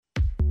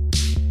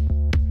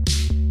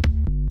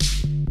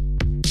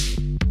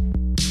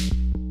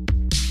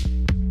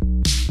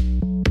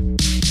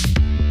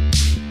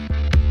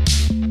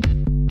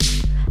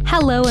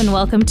Hello and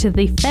welcome to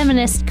the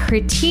Feminist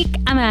Critique.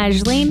 I'm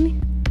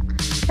Aisling.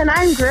 And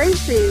I'm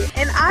Gracie.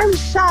 And I'm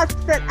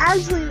shocked that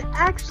Aisling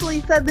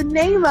actually said the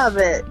name of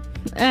it.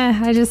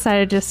 I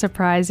decided to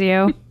surprise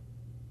you.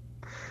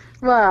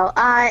 Well,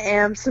 I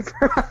am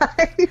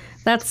surprised.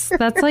 That's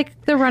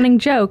like the running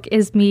joke,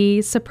 is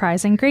me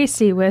surprising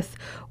Gracie with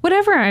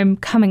whatever I'm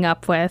coming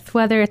up with,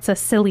 whether it's a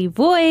silly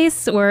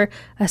voice or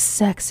a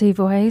sexy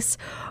voice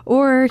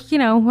or,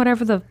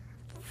 whatever the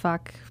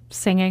fuck,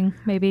 singing,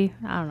 maybe.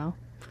 I don't know.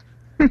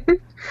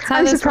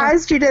 I'm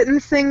surprised you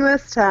didn't sing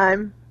this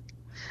time.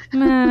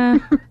 Nah,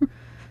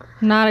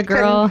 not a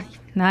girl,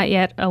 not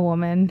yet a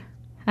woman.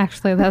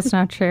 Actually, that's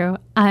not true.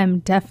 I'm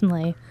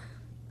definitely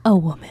a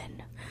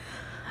woman.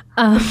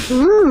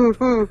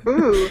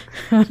 Ooh.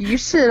 You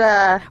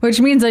should,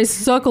 which means I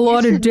suck a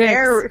lot of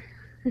dicks.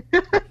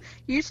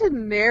 You should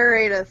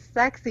narrate a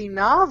sexy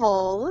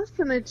novel.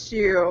 Listen at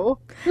you.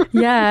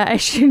 Yeah, I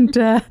should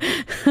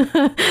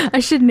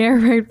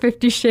narrate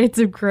 50 Shades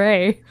of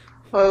Grey.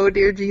 Oh,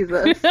 dear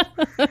Jesus. All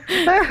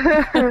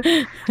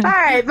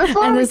right,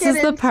 before we get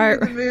into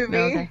the movie...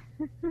 Okay.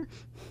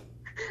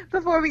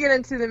 Before we get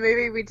into the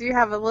movie, we do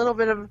have a little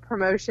bit of a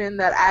promotion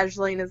that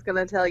Aisling is going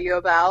to tell you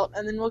about,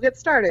 and then we'll get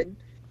started.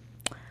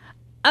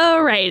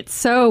 All right,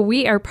 so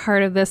we are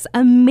part of this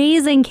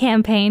amazing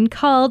campaign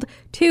called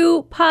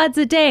 2 Pods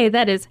a Day.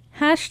 That is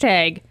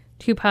hashtag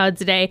 2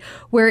 Pods a Day,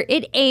 where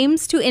it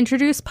aims to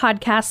introduce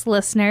podcast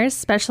listeners,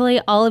 especially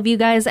all of you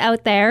guys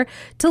out there,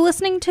 to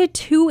listening to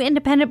 2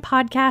 independent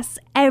podcasts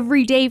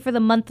every day for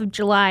the month of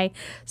July.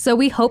 So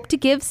we hope to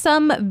give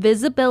some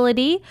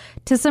visibility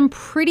to some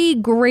pretty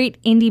great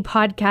indie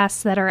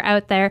podcasts that are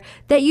out there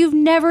that you've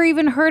never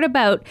even heard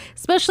about,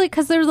 especially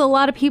because there's a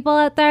lot of people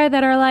out there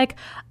that are like,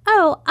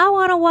 oh,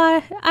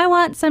 I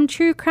want some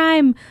true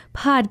crime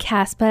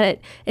podcast, but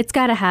it's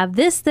got to have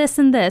this,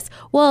 and this.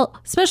 Well,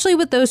 especially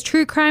with those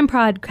true crime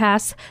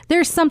podcasts,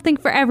 there's something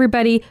for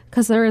everybody,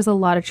 because there is a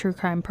lot of true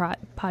crime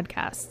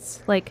podcasts.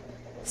 Like,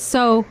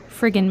 so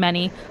friggin'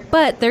 many.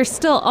 But they're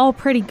still all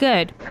pretty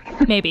good.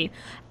 Maybe.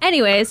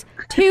 Anyways,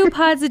 2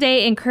 Pods a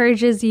Day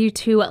encourages you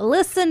to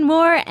listen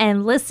more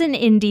and listen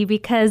indie,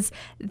 because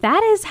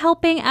that is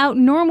helping out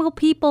normal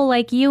people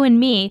like you and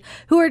me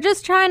who are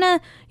just trying to,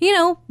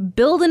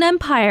 build an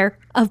empire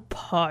of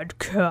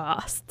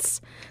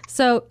podcasts.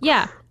 So,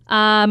 yeah,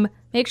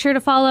 make sure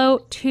to follow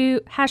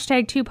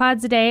hashtag 2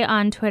 Pods a Day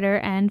on Twitter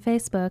and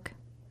Facebook.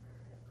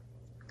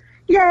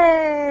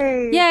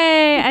 Yay!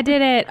 Yay, I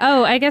did it.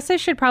 Oh, I guess I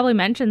should probably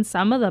mention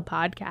some of the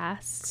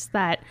podcasts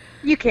that...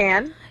 You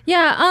can.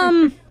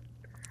 Yeah,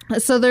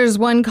 so there's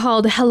one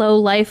called Hello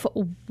Life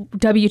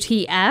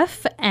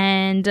WTF,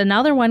 and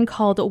another one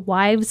called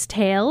Wives'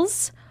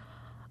 Tales,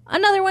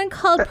 another one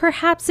called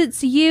Perhaps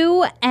It's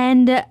You,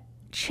 and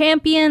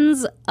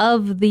Champions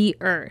of the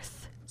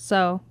Earth.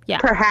 So, yeah.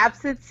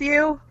 Perhaps It's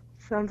You?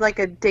 Sounds like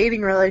a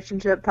dating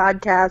relationship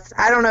podcast.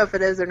 I don't know if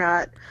it is or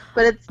not,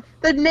 but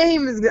the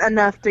name is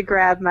enough to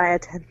grab my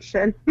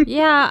attention.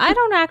 Yeah, I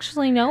don't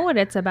actually know what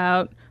it's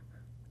about.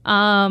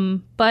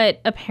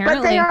 But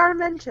apparently... But they are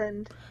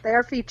mentioned. They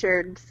are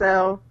featured,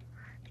 so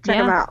check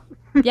them out.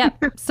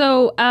 Yep.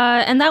 So,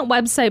 and that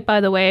website,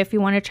 by the way, if you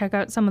want to check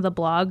out some of the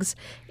blogs,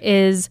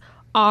 is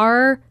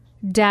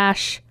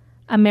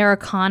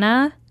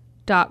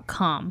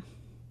r-americana.com.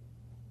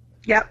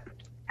 Yep.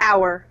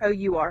 Our.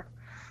 O-U-R.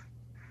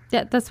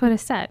 Yeah, that's what I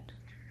said.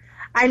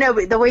 I know,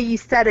 but the way you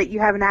said it, you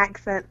have an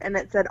accent, and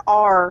it said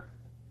R.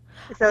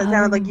 So it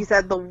sounded like you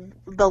said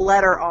the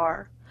letter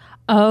R.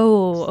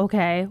 Oh,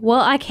 okay.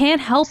 Well, I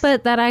can't help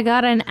it that I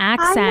got an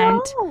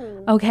accent. I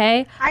know.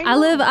 Okay? I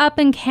live up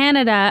in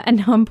Canada, and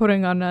now I'm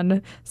putting on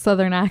a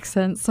southern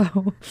accent,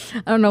 so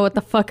I don't know what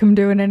the fuck I'm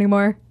doing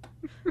anymore.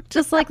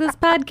 Just like this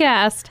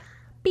podcast.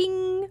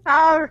 Bing!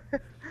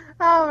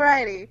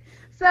 Alrighty.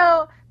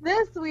 So,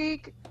 this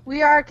week,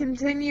 we are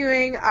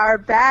continuing our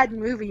bad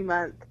movie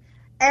month.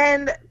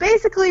 And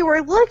basically,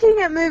 we're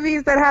looking at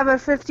movies that have a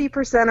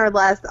 50% or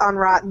less on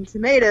Rotten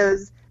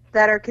Tomatoes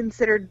that are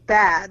considered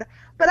bad.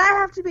 But I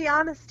have to be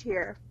honest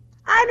here.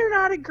 I do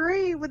not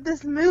agree with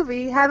this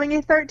movie having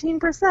a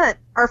 13%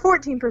 or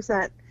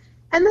 14%.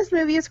 And this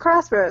movie is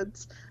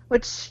Crossroads,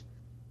 which,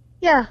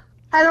 yeah,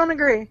 I don't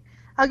agree.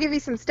 I'll give you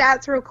some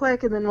stats real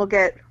quick and then we'll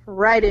get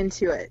right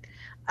into it.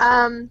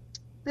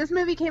 This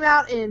movie came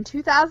out in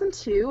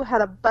 2002,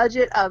 had a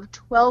budget of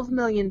 $12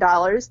 million,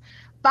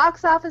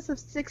 box office of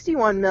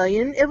 $61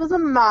 million. It was a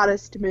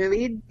modest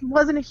movie. It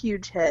wasn't a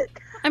huge hit.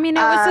 I mean,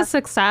 it was a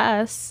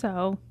success,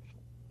 so...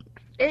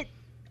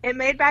 It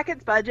made back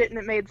its budget and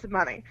it made some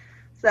money.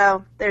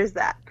 So, there's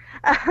that.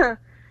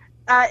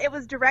 It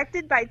was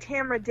directed by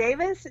Tamra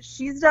Davis.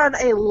 She's done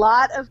a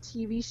lot of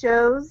TV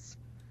shows.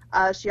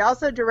 She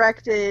also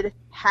directed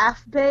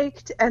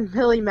Half-Baked and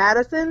Millie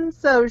Madison.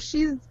 So, this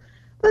is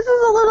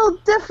a little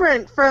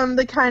different from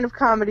the kind of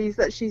comedies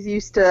that she's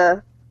used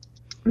to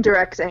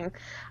directing.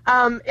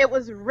 It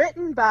was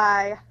written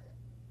by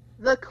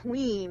the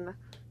Queen,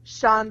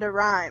 Shonda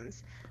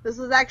Rhimes. This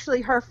was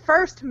actually her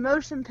first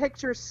motion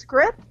picture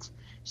script.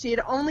 She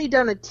had only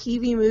done a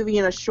TV movie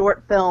and a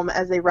short film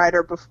as a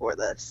writer before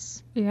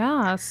this.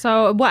 Yeah.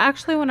 So, well,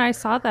 actually, when I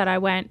saw that, I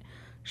went,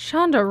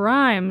 Shonda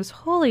Rhimes,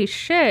 holy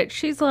shit.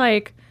 She's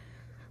like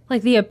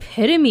the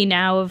epitome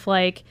now of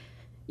like,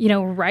 you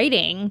know,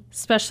 writing,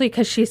 especially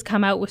because she's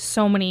come out with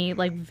so many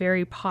like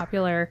very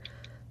popular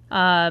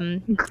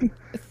things.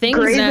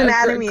 Grey's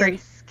Anatomy and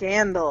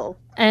Scandal.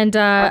 And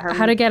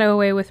How to Get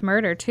Away with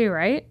Murder too,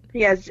 right?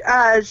 Yes,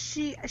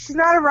 she's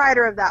not a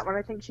writer of that one.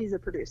 I think she's a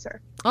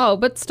producer. Oh,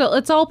 but still,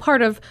 it's all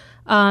part of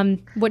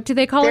what do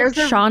they call it?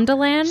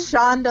 Shondaland?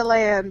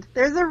 Shondaland.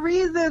 There's a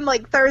reason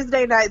like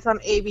Thursday nights on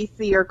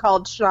ABC are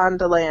called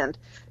Shondaland.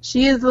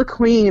 She is the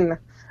queen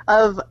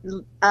of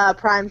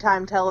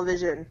primetime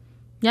television.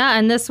 Yeah,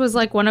 and this was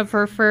like one of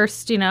her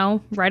first, you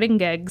know, writing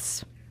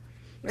gigs.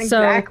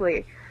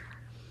 Exactly.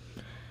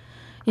 So,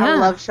 yeah. I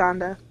love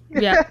Shonda.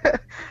 Yeah.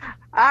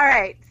 All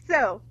right,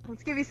 so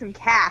let's give you some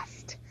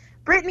cast.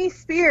 Britney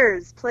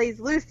Spears plays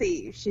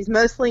Lucy. She's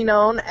mostly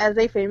known as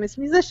a famous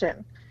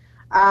musician.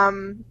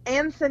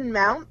 Anson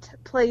Mount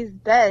plays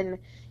Ben.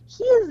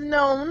 He is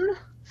known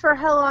for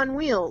Hell on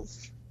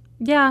Wheels.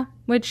 Yeah,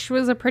 which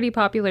was a pretty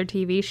popular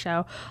TV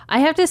show. I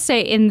have to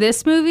say, in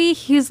this movie,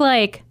 he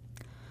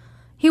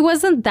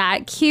wasn't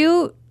that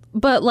cute,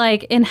 but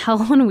like in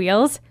Hell on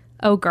Wheels,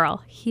 oh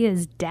girl, he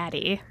is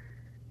daddy.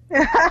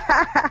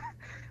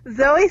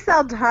 Zoe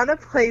Saldana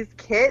plays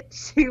Kit.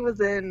 She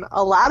was in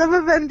a lot of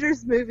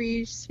Avengers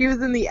movies. She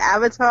was in the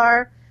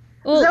Avatar.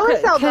 Well,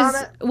 Zoe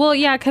Saldana. Well,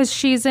 yeah, because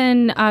she's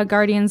in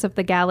Guardians of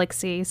the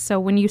Galaxy. So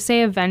when you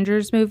say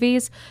Avengers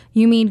movies,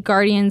 you mean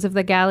Guardians of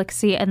the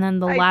Galaxy and then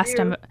the last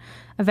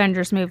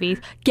Avengers movie.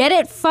 Get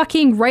it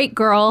fucking right,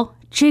 girl.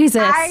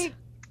 Jesus.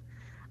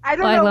 I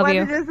don't know what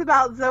it is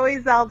about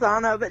Zoe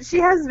Saldana, but she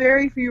has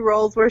very few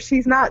roles where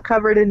she's not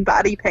covered in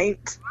body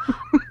paint.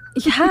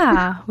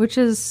 Yeah, which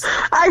is...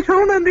 I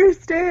don't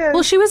understand.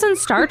 Well, she was in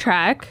Star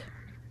Trek.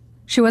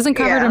 She wasn't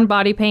covered in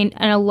body paint,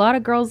 and a lot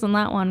of girls in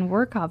that one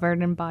were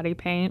covered in body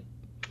paint.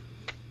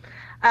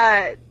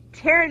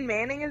 Taryn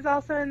Manning is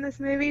also in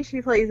this movie.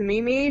 She plays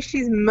Mimi.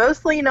 She's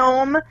mostly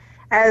known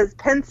as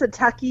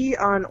Pensatucky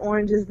on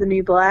Orange is the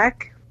New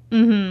Black.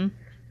 Mm-hmm.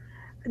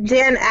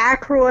 Dan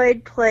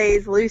Aykroyd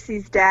plays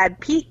Lucy's dad,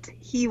 Pete.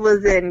 He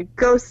was in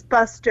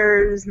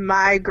Ghostbusters,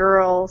 My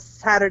Girl,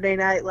 Saturday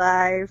Night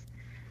Live.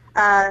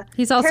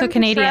 He's also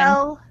Canadian.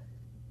 Cattrall,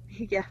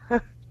 yeah.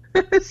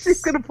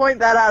 She's going to point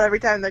that out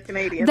every time they're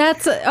Canadian.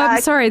 I'm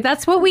sorry.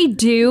 That's what we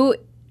do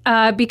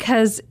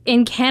because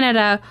in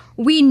Canada,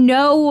 we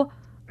know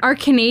our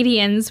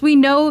Canadians. We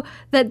know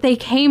that they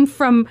came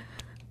from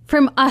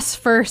us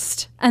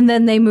first, and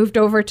then they moved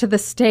over to the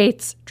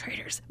States.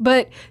 Traitors.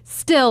 But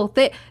still,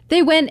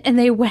 they went and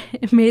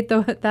made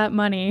that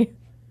money.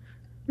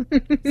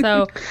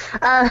 So,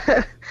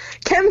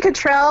 Kim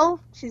Cattrall,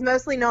 she's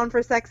mostly known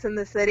for Sex and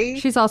the City.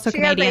 She's also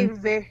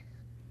Canadian.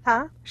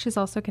 Huh? She's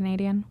also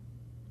Canadian.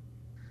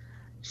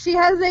 She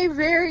has a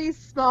very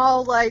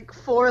small, like,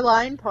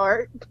 4-line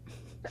part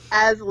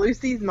as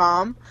Lucy's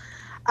mom,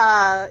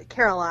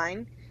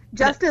 Caroline.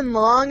 Justin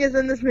Long is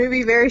in this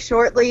movie very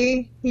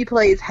shortly. He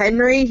plays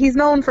Henry. He's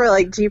known for,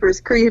 like,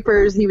 Jeepers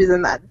Creepers. He was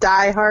in that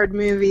Die Hard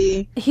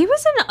movie. He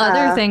was in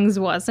other things,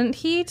 wasn't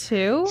he,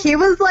 too? He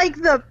was,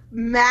 like, the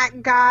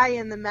Mac guy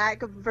in the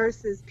Mac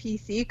versus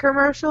PC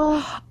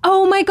commercials.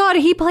 Oh, my God.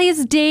 He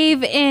plays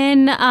Dave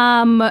in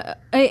Alvin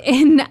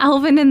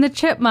and the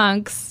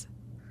Chipmunks.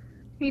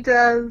 He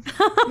does.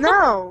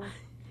 No.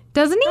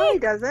 Doesn't he? No, he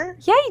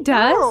doesn't. Yeah, he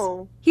does.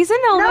 No. He's in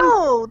Alvin.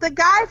 No, the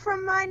guy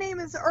from My Name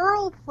is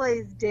Earl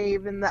plays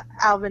Dave in the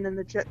Alvin and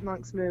the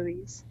Chipmunks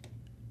movies.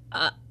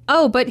 But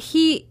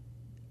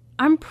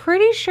I'm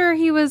pretty sure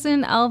he was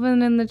in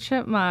Alvin and the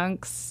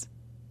Chipmunks.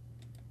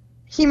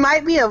 He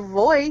might be a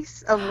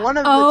voice of one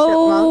of the Chipmunks.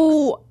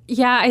 Oh,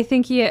 yeah, I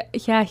think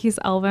he's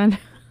Alvin.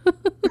 Okay,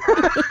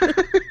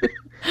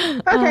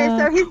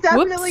 so he's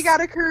definitely whoops.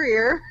 got a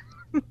career.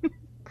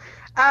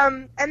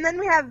 And then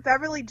we have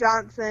Beverly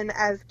Johnson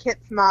as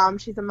Kit's mom.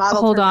 She's a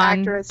model Hold on,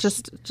 actress.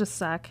 just a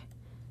sec.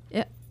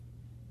 Yeah.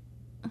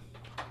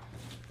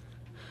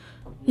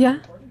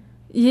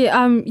 Yeah,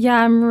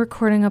 I'm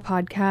recording a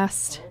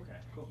podcast. Oh, okay,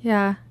 cool.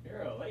 Yeah.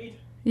 You're late.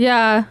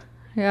 Yeah.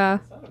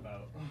 What's that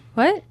about?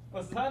 What?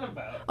 What's that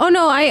about? Oh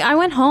no, I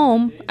went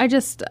home. I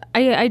do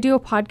a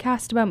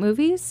podcast about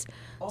movies.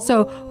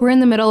 So we're in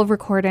the middle of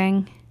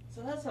recording.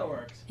 So that's how it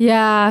works.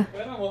 Yeah.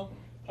 Right on, well,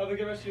 have a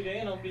good rest of your day,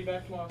 and I'll be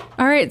back tomorrow.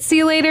 All right, see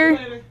you later.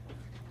 See you later.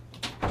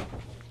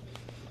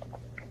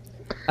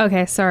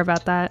 Okay, sorry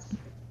about that.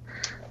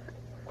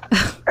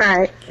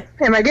 Alright.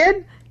 Am I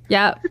good?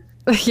 Yeah.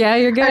 Yeah,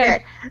 you're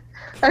good.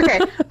 Okay.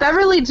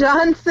 Beverly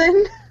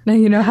Johnson. Now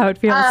you know how it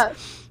feels.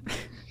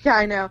 Yeah,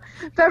 I know.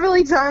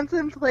 Beverly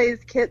Johnson plays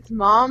Kit's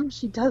mom.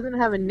 She doesn't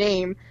have a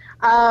name,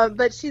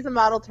 but she's a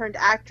model turned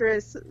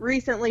actress.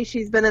 Recently,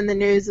 she's been in the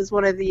news as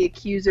one of the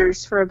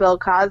accusers for Bill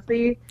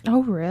Cosby.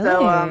 Oh, really?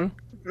 So,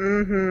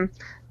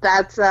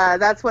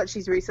 that's what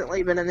she's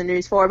recently been in the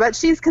news for. But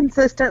she's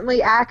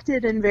consistently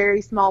acted in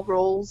very small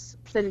roles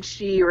since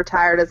she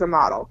retired as a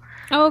model.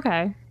 Oh,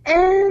 okay.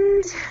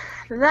 And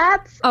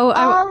that's all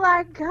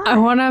I got. I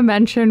want to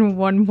mention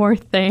one more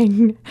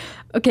thing.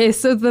 Okay,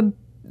 so the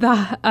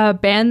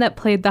band that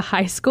played the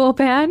high school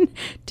band,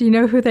 do you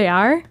know who they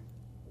are?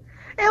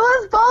 It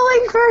was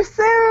Bowling for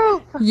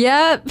Soup!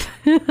 Yep.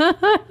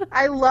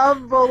 I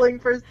love Bowling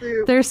for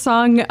Soup. Their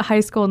song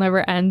High School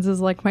Never Ends is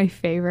like my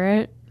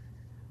favorite.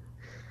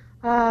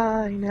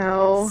 I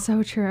know.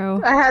 So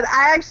true. I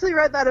actually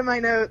wrote that in my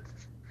notes.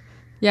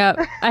 Yep.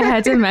 I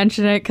had to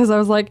mention it because I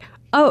was like,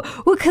 oh,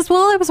 well, because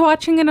while I was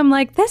watching it, I'm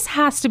like, this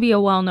has to be a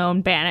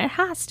well-known band. It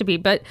has to be.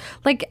 But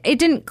like, it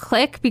didn't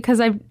click because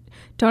I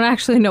don't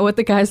actually know what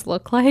the guys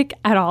look like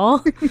at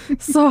all.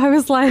 So I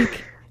was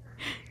like,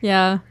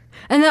 yeah.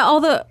 And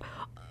then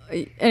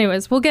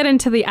anyways, we'll get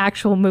into the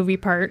actual movie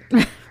part.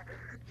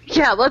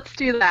 Yeah, let's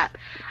do that.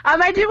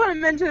 I do want to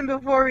mention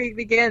before we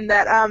begin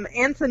that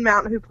Anson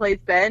Mount, who plays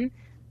Ben,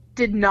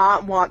 did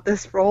not want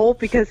this role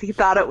because he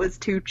thought it was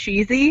too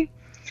cheesy.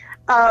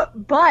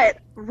 But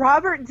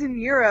Robert De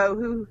Niro,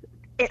 who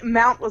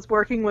Mount was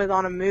working with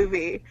on a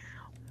movie,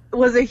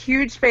 was a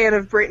huge fan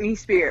of Britney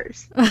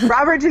Spears.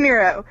 Robert De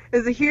Niro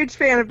is a huge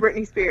fan of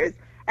Britney Spears.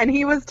 And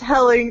he was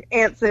telling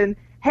Anson,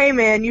 hey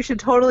man, you should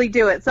totally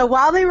do it. So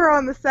while they were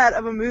on the set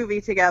of a movie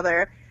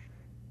together,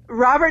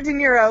 Robert De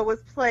Niro was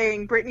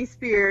playing Britney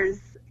Spears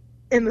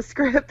in the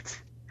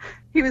script.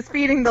 He was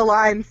feeding the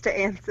lines to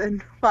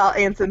Anson while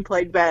Anson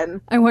played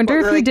Ben. I wonder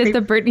if he did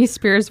the Britney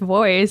Spears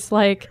voice,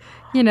 like,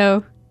 you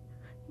know,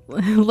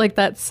 like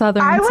that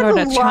Southern sort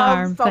of charm thing. I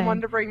would love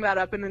someone to bring that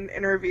up in an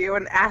interview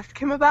and ask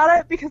him about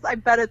it because I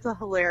bet it's a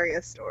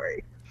hilarious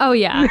story. Oh,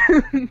 yeah.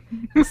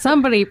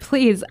 Somebody,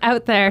 please,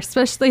 out there,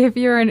 especially if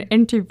you're an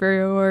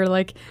interviewer or,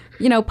 like,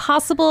 you know,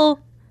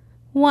 possible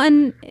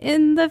one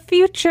in the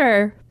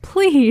future,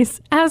 please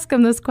ask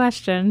him this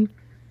question.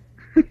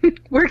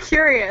 We're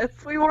curious.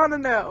 We want to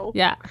know.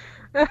 Yeah.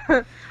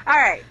 All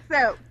right.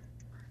 So,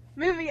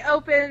 movie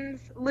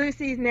opens.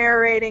 Lucy's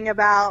narrating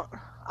about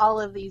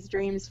all of these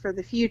dreams for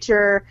the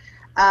future.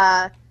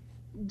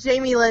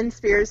 Jamie Lynn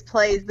Spears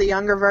plays the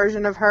younger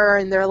version of her,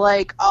 and they're,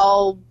 like,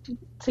 all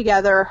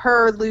together.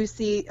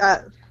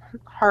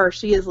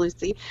 She is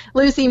Lucy.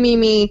 Lucy,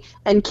 Mimi,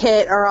 and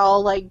Kit are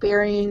all, like,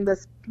 burying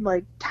this,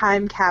 like,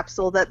 time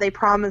capsule that they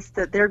promised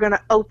that they're going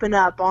to open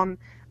up on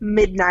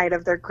midnight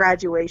of their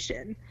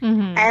graduation.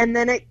 Mm-hmm. And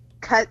then it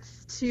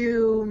cuts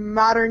to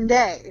modern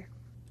day.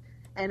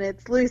 And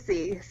it's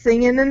Lucy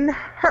singing in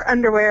her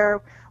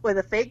underwear with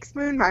a fake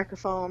spoon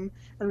microphone.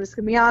 I'm just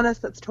going to be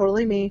honest, that's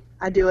totally me.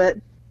 I do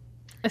it.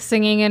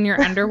 Singing in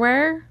your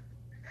underwear?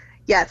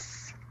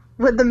 Yes.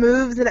 With the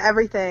moves and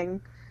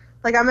everything.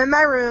 Like, I'm in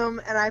my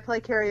room, and I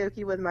play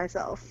karaoke with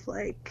myself.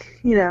 Like,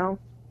 you know,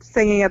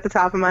 singing at the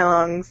top of my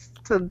lungs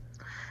to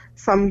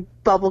some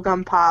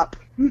bubblegum pop.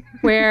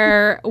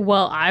 Where,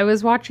 while I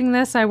was watching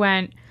this, I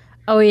went,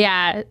 oh,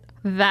 yeah,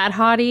 that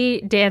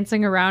hottie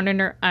dancing around in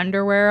her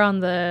underwear on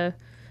the,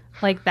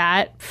 like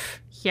that.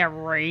 Yeah,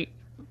 right.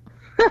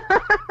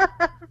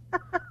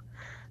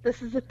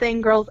 This is a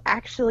thing girls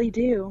actually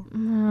do.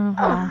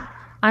 Uh-huh.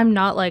 I'm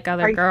not like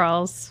other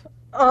girls.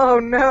 Oh,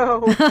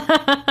 no.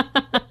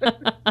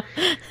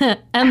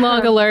 And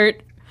log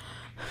alert.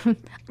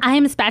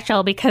 I'm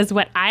special because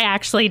what I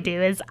actually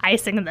do is I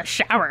sing in the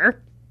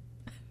shower.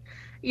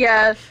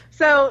 Yeah,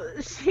 so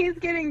she's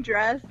getting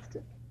dressed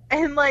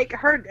and, like,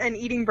 and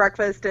eating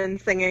breakfast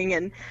and singing,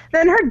 and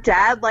then her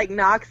dad, like,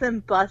 knocks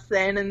and busts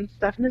in and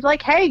stuff and is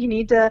like, hey, you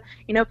need to,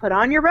 you know, put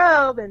on your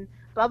robe and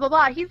blah, blah,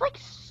 blah. He's, like,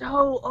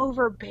 so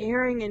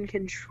overbearing and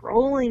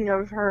controlling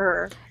of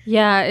her.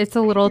 Yeah, it's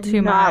a little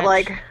too much.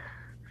 Like...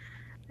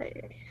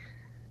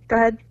 Go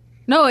ahead.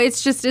 No,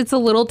 it's a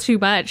little too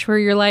much where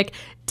you're like,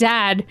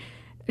 Dad,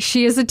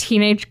 she is a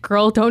teenage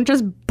girl. Don't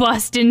just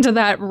bust into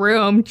that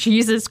room.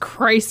 Jesus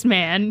Christ,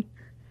 man.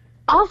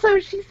 Also,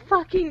 she's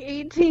fucking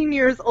 18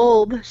 years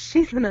old.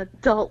 She's an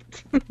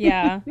adult.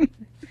 Yeah.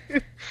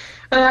 And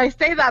I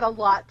say that a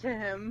lot to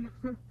him.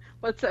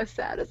 What's so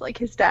sad is, like,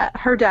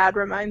 her dad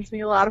reminds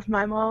me a lot of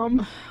my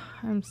mom.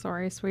 I'm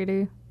sorry,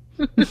 sweetie.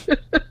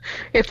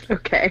 It's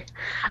okay.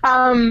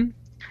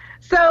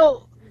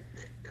 So...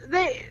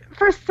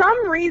 for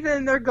some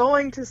reason, they're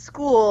going to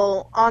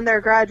school on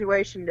their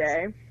graduation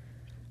day.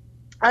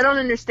 I don't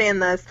understand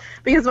this,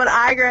 because when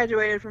I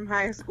graduated from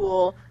high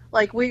school,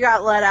 like, we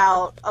got let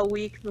out a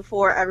week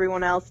before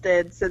everyone else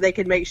did so they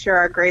could make sure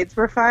our grades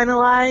were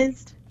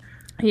finalized.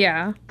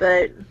 Yeah.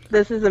 But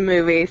this is a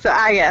movie, so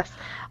I guess.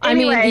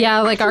 Anyway. I mean,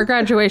 yeah, like, our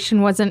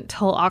graduation wasn't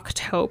till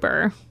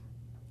October.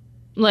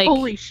 Like,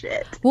 holy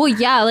shit. Well,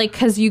 yeah, like,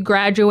 because you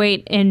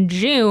graduate in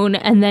June,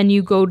 and then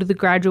you go to the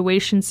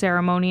graduation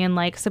ceremony in,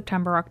 like,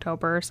 September,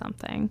 October or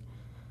something.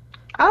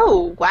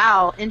 Oh,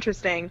 wow.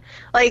 Interesting.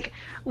 Like,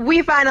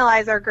 we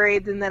finalize our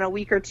grades, and then a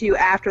week or two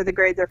after the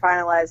grades are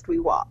finalized, we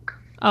walk.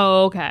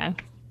 Oh, okay.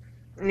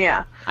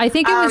 Yeah. I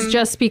think it was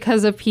just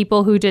because of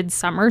people who did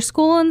summer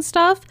school and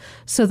stuff,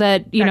 so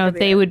that, you know,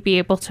 they would be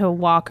able to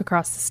walk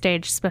across the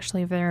stage,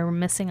 especially if they were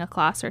missing a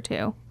class or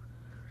two.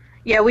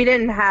 Yeah, we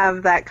didn't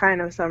have that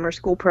kind of summer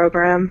school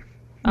program.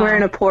 We're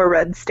in a poor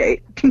red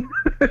state.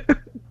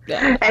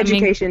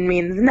 Education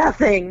means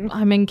nothing.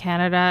 I'm in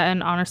Canada,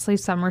 and honestly,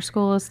 summer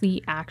school is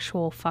the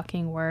actual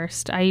fucking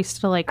worst. I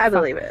used to I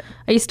believe it.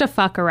 I used to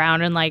fuck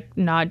around and like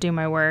not do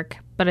my work,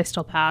 but I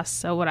still passed,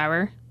 so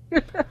whatever.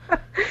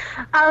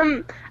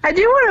 I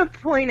do want to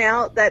point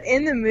out that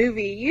in the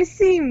movie, you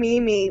see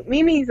Mimi.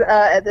 Mimi's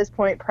at this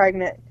point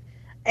pregnant,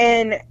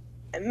 and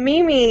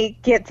Mimi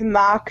gets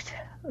mocked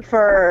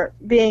for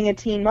being a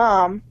teen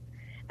mom,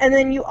 and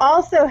then you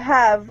also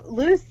have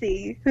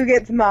Lucy, who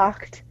gets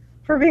mocked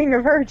for being a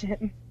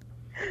virgin.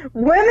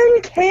 Women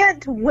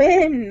can't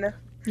win.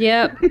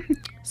 Yep.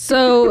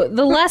 So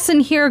the lesson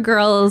here,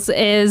 girls,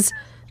 is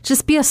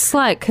just be a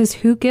slut, because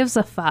who gives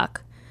a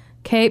fuck?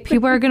 Okay?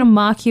 People are going to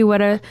mock you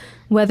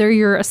whether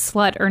you're a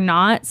slut or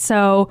not,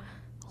 so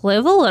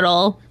live a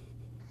little.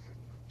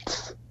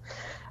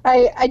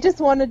 I just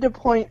wanted to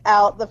point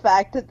out the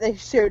fact that they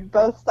showed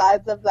both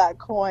sides of that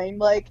coin,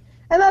 like,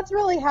 and that's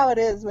really how it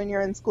is when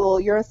you're in school.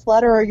 You're a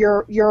slut or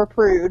you're a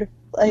prude.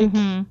 Like,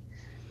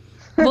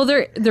 well,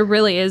 there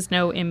really is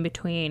no in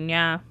between.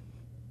 Yeah.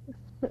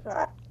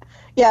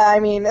 Yeah, I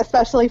mean,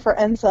 especially for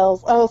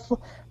incels. Oh,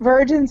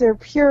 virgins are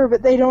pure,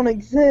 but they don't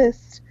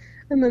exist.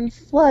 And then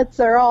sluts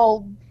are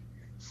all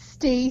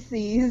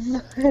Stacy's.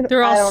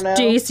 They're all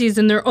Stacy's,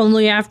 and they're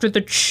only after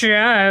the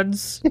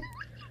Chads.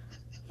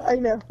 I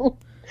know.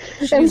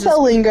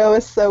 Incel lingo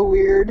is so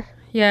weird.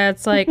 Yeah,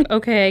 it's like,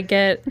 okay, I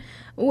get...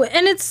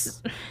 And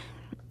it's...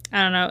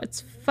 I don't know,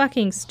 it's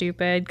fucking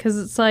stupid, because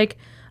it's like,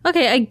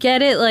 okay, I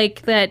get it,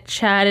 like, that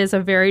Chad is a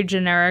very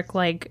generic,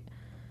 like,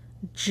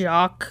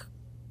 jock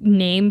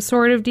name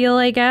sort of deal,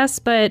 I guess,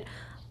 but,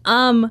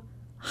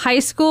 high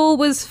school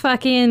was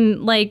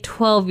fucking, like,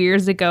 12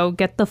 years ago.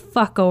 Get the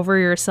fuck over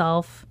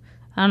yourself.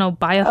 I don't know,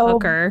 buy a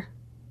hooker.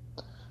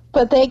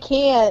 But they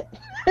can't.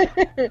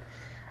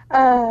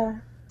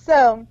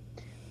 So,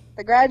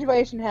 the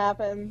graduation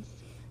happens.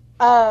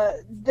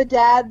 The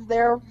dad's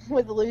there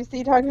with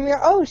Lucy talking to me.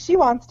 Oh, she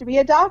wants to be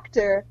a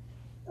doctor.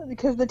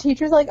 Because the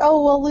teacher's like,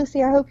 oh, well,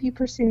 Lucy, I hope you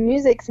pursue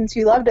music since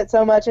you loved it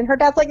so much. And her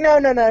dad's like,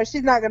 no,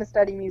 she's not going to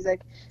study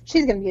music.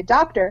 She's going to be a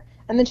doctor.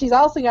 And then she's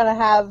also going to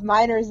have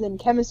minors in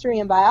chemistry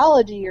and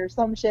biology or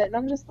some shit. And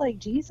I'm just like,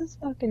 Jesus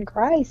fucking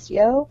Christ,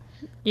 yo.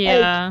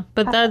 Yeah,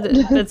 like,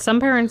 but some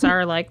parents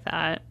are like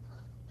that.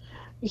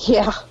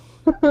 Yeah.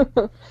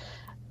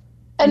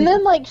 And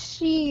then, like,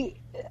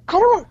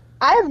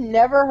 I have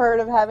never heard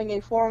of having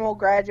a formal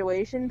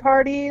graduation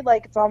party.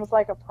 Like, it's almost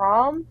like a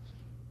prom.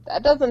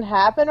 That doesn't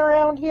happen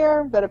around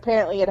here, but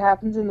apparently it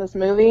happens in this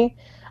movie.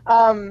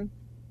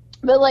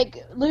 But,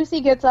 like, Lucy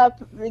gets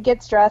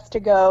dressed to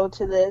go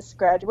to this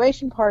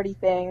graduation party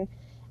thing,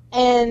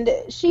 and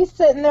she's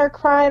sitting there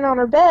crying on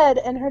her bed,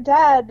 and her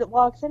dad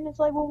walks in and is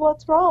like, well,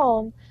 what's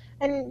wrong?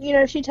 And, you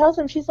know, she tells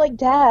him, she's like,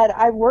 Dad,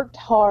 I worked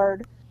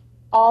hard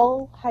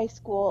all high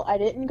school. I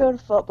didn't go to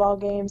football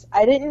games.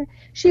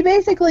 She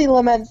basically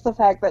laments the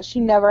fact that she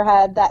never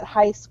had that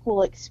high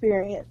school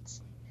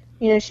experience.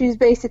 You know, she's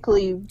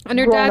basically And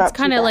her dad's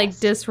kind of, like,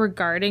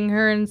 disregarding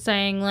her and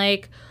saying,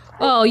 like,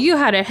 oh, you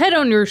had a head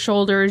on your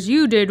shoulders,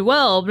 you did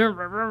well,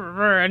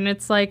 and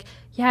it's like,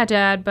 yeah,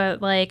 Dad,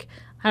 but, like,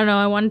 I don't know,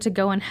 I wanted to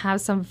go and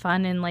have some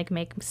fun and, like,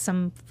 make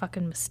some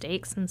fucking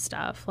mistakes and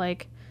stuff.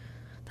 Like,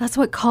 that's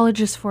what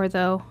college is for,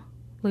 though,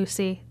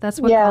 Lucy. That's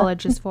what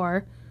college is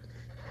for.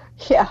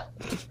 Yeah.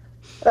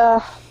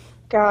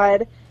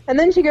 God. And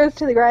then she goes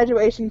to the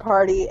graduation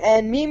party,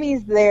 and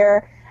Mimi's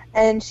there,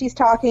 and she's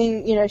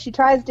talking, you know, she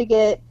tries to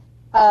get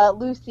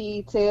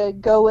Lucy to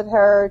go with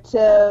her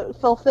to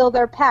fulfill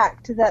their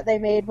pact that they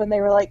made when they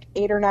were like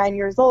 8 or 9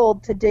 years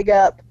old to dig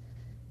up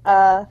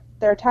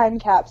their time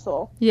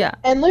capsule. Yeah.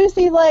 And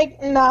Lucy's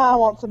like, nah, I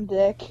want some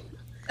dick.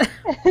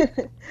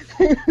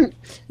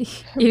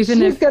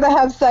 She's gonna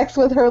have sex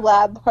with her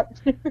lab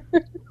partner.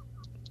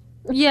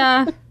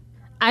 Yeah.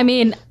 I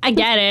mean, I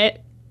get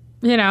it.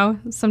 You know,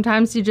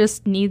 sometimes you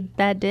just need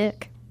that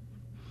dick.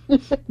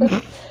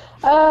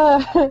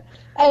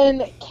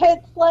 And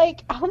Kit's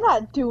like, I'm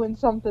not doing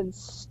something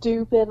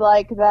stupid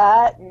like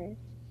that. And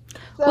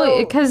so, well,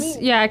 because,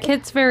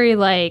 Kit's very,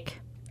 like,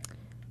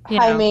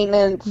 high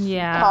maintenance,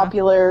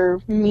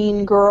 popular,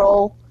 mean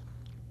girl.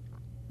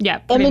 Yeah,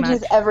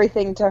 images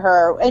everything to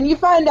her. And you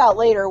find out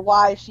later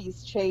why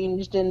she's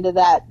changed into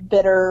that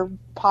bitter,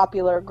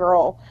 popular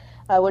girl,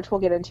 which we'll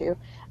get into.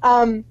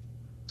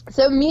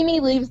 So Mimi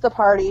leaves the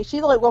party.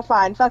 She's like, well,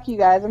 fine, fuck you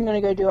guys. I'm going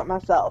to go do it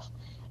myself.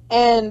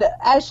 And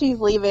as she's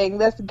leaving,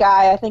 this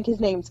guy, I think his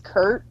name's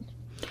Kurt.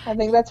 I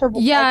think that's her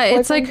boyfriend. Yeah,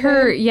 it's like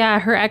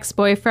her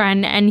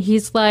ex-boyfriend. And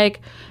he's like,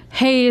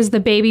 hey, is the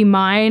baby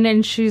mine?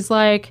 And she's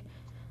like,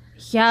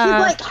 yeah.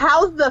 She's like,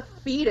 how's the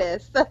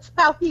fetus? That's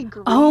how he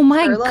grew. Oh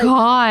my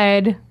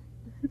God.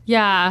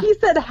 Yeah. He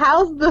said,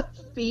 how's the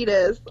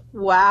fetus?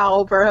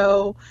 Wow,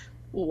 bro.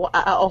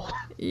 Wow.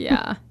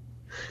 Yeah.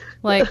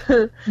 Like,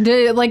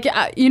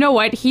 you know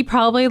what? He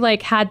probably,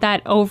 like, had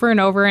that over and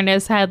over in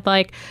his head,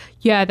 like,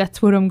 yeah,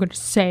 that's what I'm going to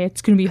say.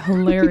 It's going to be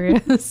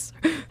hilarious.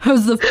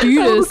 How's the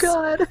fetus?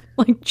 Oh, God.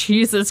 Like,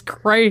 Jesus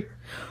Christ.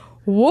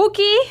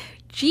 Wookie?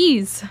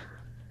 Jeez.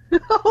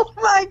 Oh,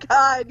 my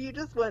God. You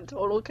just went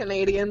total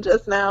Canadian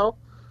just now.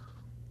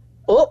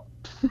 Oh,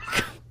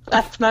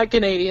 that's not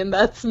Canadian.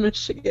 That's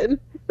Michigan.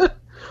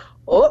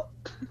 Oh.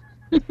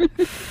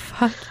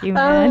 Fuck you,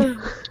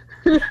 man.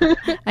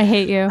 I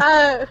hate you.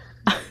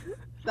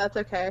 That's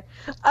okay.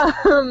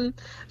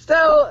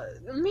 So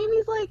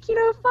Mimi's like,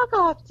 fuck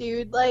off,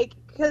 dude. Like,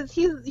 because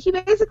he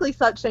basically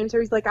slut shames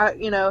her. He's like, I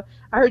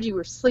heard you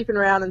were sleeping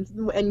around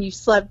and you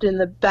slept in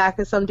the back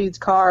of some dude's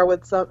car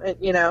with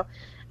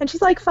and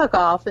she's like, fuck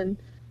off. And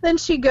then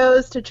she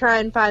goes to try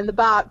and find the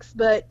box,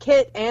 but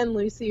Kit and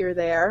Lucy are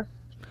there.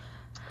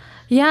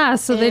 Yeah,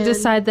 so they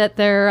decide that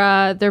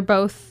they're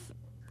both,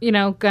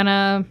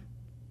 gonna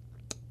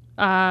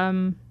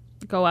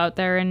go out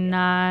there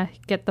and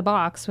get the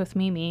box with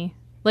Mimi.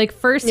 Like,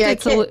 first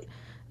it's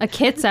a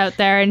Kit's out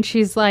there, and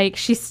she's like,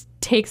 she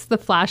takes the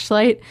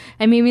flashlight,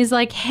 and Mimi's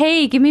like,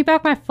 hey, give me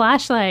back my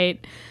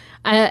flashlight.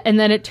 And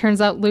then it turns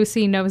out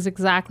Lucy knows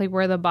exactly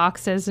where the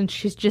box is, and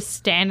she's just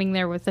standing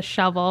there with a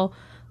shovel,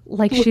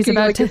 like she's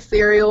about like to... a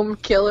serial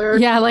killer.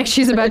 Yeah, like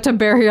she's about to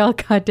bury a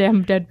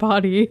goddamn dead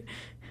body.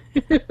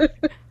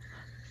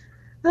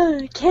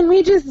 Can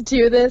we just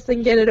do this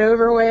and get it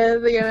over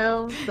with,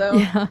 So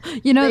yeah.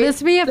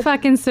 This would be a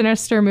fucking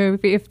sinister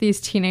movie if these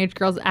teenage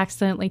girls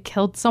accidentally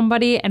killed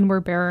somebody and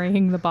were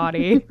burying the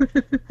body.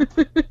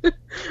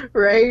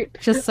 Right?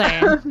 Just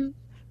saying.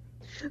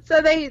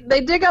 So they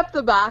dig up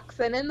the box,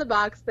 and in the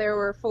box there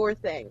were 4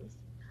 things.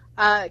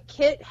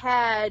 Kit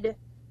had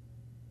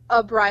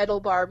a bridal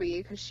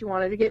Barbie because she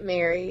wanted to get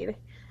married.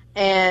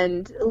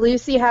 And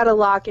Lucy had a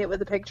locket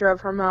with a picture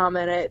of her mom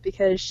in it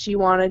because she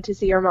wanted to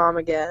see her mom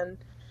again.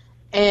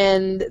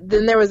 And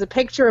then there was a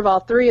picture of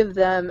all 3 of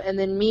them, and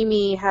then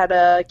Mimi had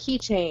a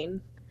keychain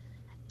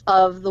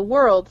of the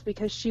world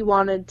because she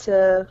wanted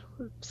to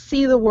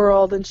see the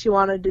world and she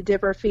wanted to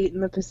dip her feet in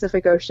the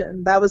Pacific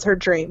Ocean. That was her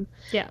dream.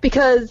 Yeah.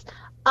 Because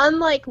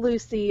unlike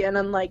Lucy and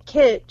unlike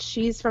Kit,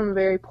 she's from a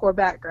very poor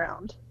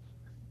background.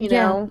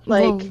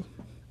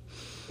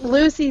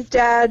 Lucy's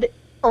dad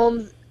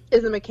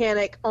is a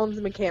mechanic, owns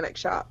a mechanic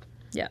shop.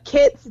 Yeah.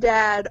 Kit's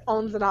dad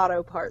owns an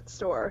auto parts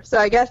store. So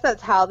I guess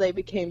that's how they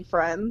became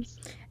friends.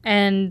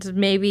 And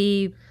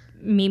maybe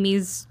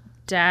Mimi's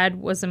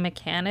dad was a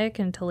mechanic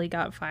until he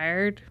got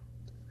fired.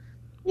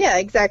 Yeah,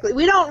 exactly.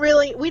 We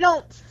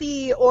don't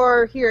see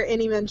or hear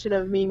any mention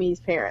of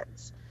Mimi's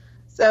parents.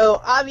 So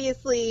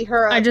obviously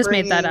her upbringing I just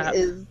made that up.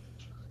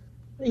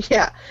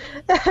 Yeah.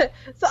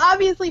 So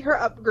obviously her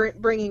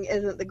upbringing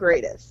isn't the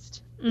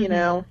greatest,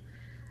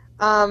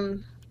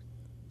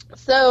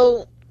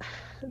 So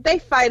they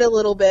fight a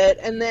little bit,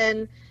 and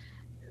then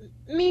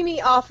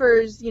Mimi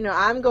offers,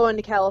 I'm going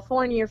to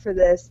California for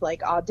this,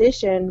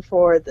 audition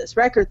for this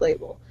record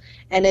label,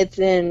 and it's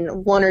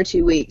in 1 or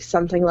 2 weeks,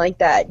 something like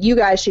that. You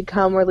guys should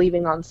come. We're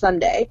leaving on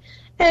Sunday.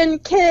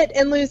 And Kit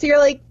and Lucy are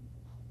like,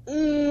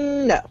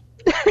 no.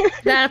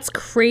 That's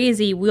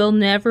crazy. We'll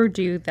never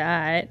do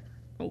that.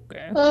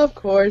 Okay. Of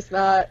course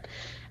not.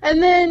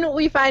 And then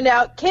we find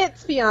out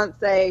Kit's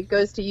fiance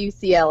goes to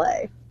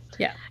UCLA.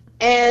 Yeah.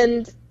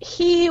 And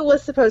he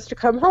was supposed to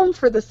come home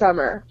for the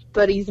summer,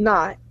 but he's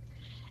not.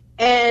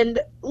 And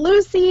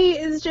Lucy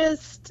is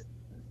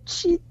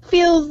she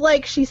feels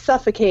like she's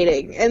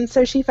suffocating. And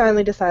so she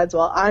finally decides,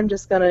 well, I'm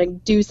just going to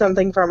do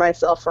something for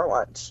myself for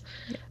once.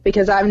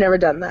 Because I've never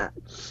done that.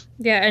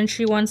 Yeah, and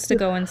she wants to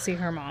go and see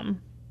her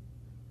mom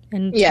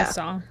in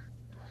Tucson.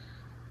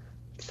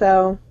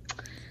 So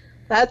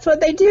that's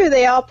what they do.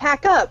 They all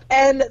pack up.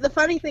 And the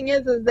funny thing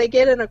is they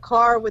get in a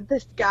car with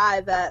this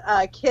guy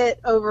that Kit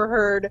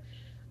overheard.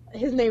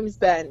 His name's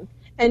Ben.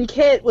 And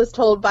Kit was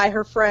told by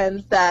her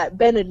friends that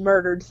Ben had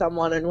murdered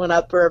someone and went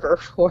upriver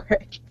for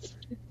it.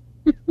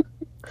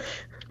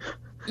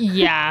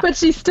 Yeah. But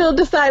she still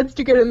decides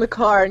to get in the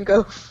car and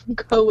go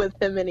with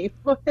him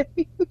anyway.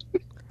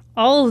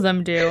 All of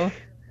them do.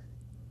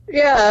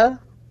 Yeah.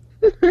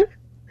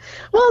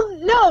 Well,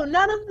 no,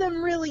 none of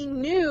them really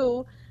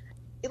knew.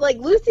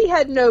 Lucy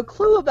had no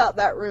clue about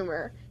that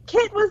rumor.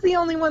 Kit was the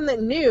only one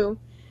that knew.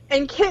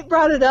 And Kit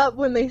brought it up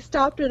when they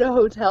stopped at a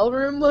hotel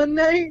room one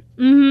night.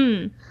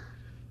 Mm-hmm.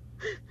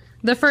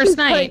 The first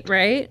night,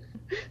 right?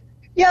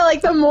 Yeah,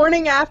 the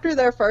morning after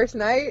their first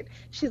night,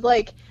 she's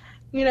like,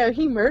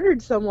 he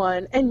murdered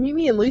someone. And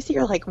Mimi and Lucy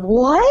are like,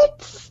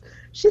 what?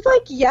 She's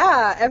like,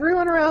 yeah,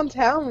 everyone around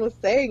town was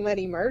saying that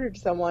he murdered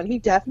someone. He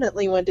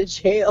definitely went to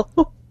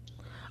jail.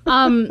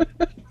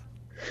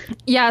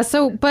 Yeah,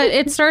 but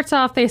it starts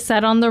off, they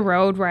set on the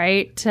road,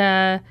 right,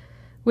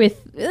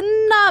 with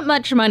not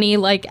much money,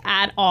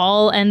 at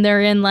all, and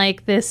they're in,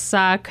 this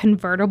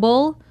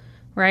convertible,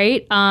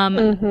 right?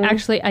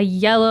 Actually, a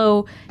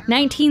yellow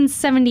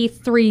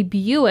 1973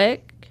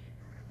 Buick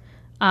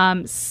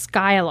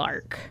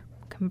Skylark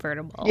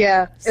convertible.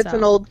 Yeah, it's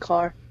an old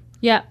car.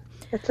 Yeah.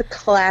 It's a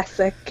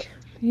classic.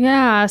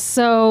 Yeah,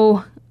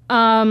 so,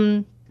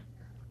 but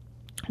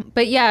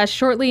yeah,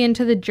 shortly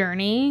into the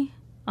journey,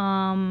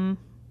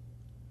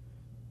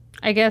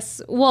 I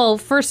guess, well,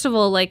 first of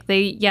all,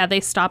 they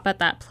stop at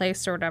that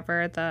place or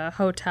whatever, the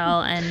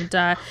hotel, and it's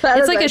a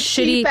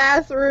shitty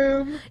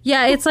bathroom.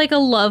 Yeah, it's a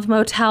love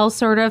motel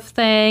sort of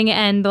thing,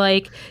 and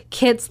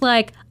Kit's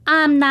like,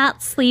 I'm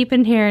not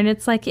sleeping here. And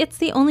it's like, it's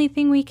the only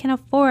thing we can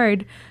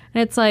afford.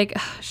 And it's like,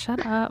 ugh,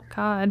 shut up,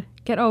 God,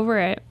 get over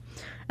it.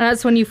 And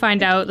that's when you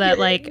find out that,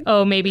 like,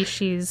 oh, maybe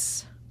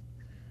she's,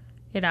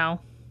 you know.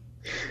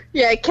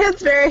 Yeah,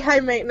 Kit's very high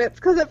maintenance,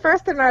 because at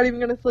first they're not even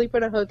going to sleep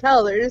in a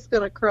hotel. They're just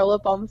going to curl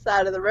up on the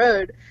side of the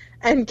road.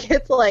 And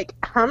Kit's like,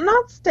 I'm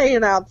not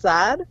staying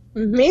outside.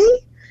 Me?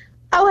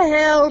 Oh,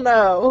 hell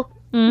no.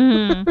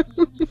 Mm-hmm.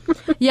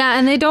 Yeah,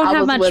 and they don't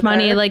have much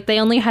money. Her. Like, they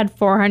only had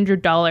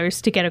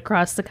 $400 to get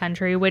across the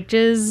country, which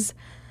is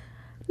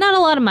not a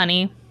lot of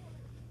money.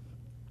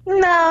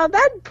 No,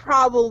 that'd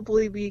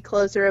probably be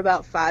closer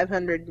about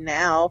 500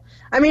 now.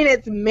 I mean,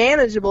 it's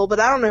manageable, but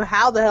I don't know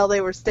how the hell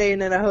they were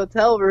staying in a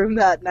hotel room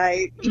that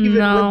night, even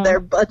with their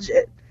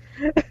budget.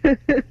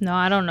 No,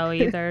 I don't know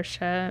either.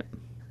 Shit.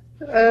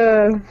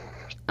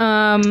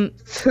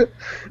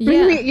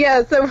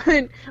 Yeah. So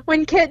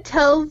when Kit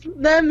tells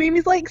them,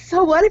 Mimi's like,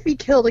 so what if he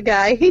killed a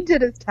guy? He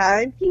did his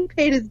time. He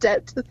paid his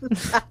debt to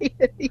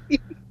society.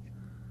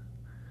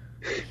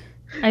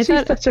 She's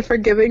such a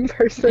forgiving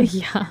person.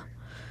 Yeah.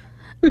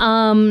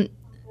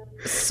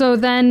 So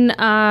then,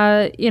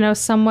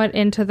 somewhat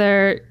into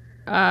their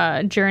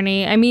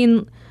journey. I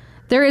mean,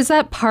 there is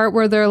that part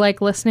where they're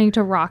like listening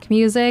to rock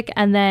music,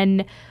 and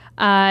then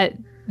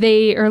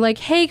they are like,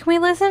 hey, can we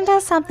listen to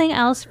something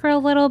else for a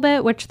little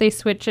bit? Which they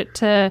switch it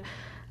to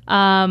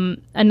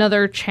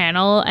another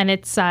channel, and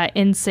it's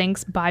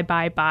NSYNC's Bye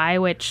Bye Bye,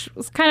 which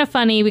was kind of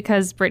funny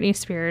because Britney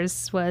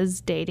Spears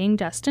was dating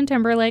Justin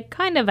Timberlake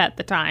kind of at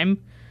the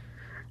time.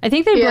 I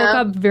think they broke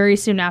up very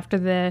soon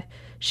after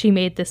she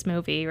made this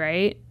movie,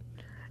 right?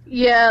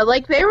 Yeah,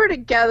 like they were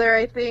together,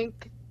 I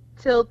think,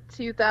 till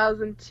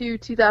 2002,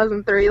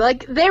 2003.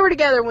 Like, they were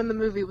together when the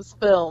movie was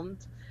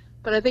filmed.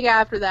 But I think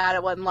after that,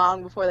 it wasn't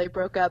long before they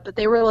broke up. But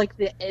they were like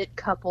the it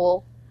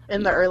couple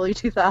in the early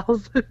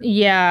 2000s.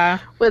 Yeah.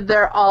 With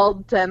their all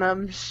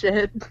denim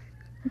shit.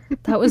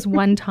 That was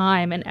one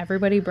time, and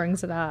everybody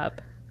brings it up.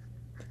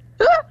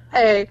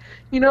 Hey,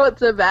 you know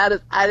what's so bad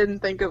is I didn't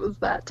think it was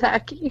that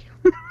tacky.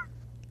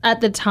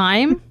 At the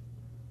time?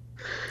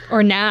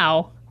 Or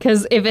now?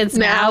 Because if it's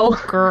now,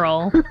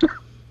 girl.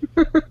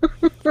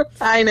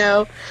 I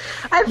know.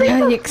 I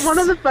think one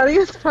of the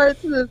funniest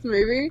parts of this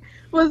movie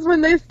was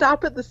when they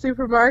stop at the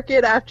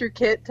supermarket after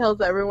Kit tells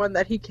everyone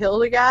that he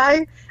killed a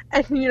guy.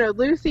 And,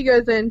 Lucy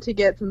goes in to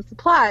get some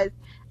supplies.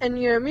 And,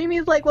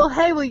 Mimi's like, well,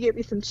 hey, will you get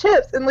me some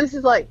chips? And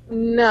Lucy's like,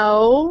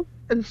 no.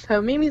 And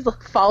so Mimi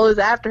follows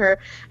after her.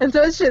 And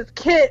so it's just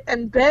Kit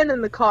and Ben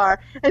in the car.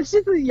 And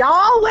she says,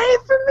 y'all wait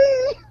for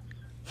me.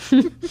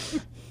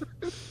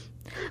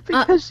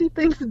 Because she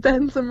thinks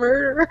Ben's a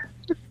murderer.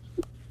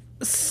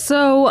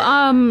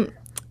 So,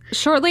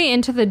 shortly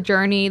into the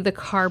journey, the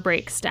car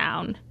breaks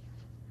down.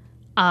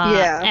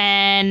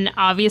 And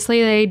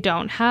obviously they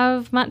don't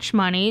have much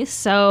money.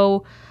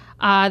 So,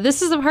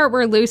 this is the part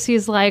where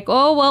Lucy's like,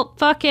 oh, well,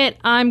 fuck it.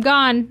 I'm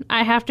gone.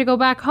 I have to go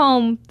back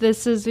home.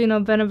 This has, been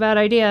a bad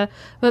idea.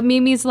 But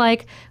Mimi's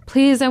like,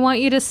 please, I want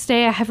you to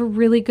stay. I have a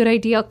really good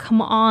idea.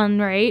 Come on,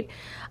 right?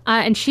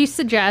 And she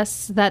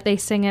suggests that they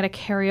sing at a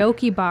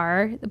karaoke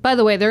bar. By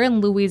the way, they're in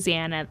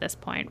Louisiana at this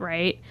point,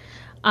 right?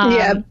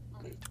 Yeah.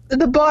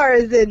 The bar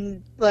is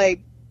in,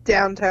 like,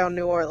 downtown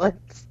New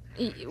Orleans.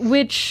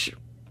 Which,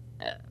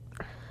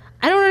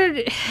 I don't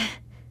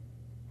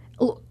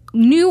know.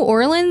 New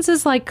Orleans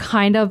is, like,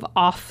 kind of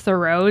off the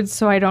road,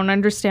 so I don't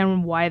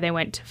understand why they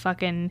went to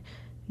fucking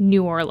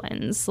New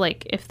Orleans.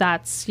 Like, if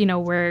that's,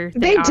 where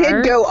they are.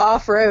 Did go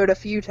off-road a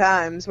few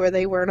times where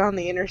they weren't on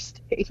the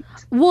interstate.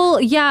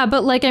 Well, yeah,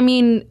 but, like, I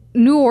mean,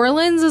 New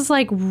Orleans is,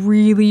 like,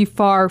 really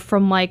far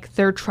from, like,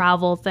 their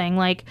travel thing.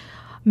 Like,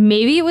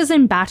 maybe it was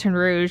in Baton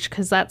Rouge,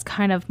 because that's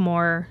kind of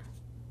more,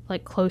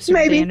 like, closer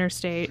to the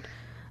interstate.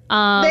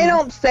 They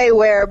don't say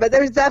where, but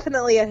there's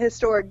definitely a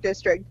historic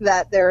district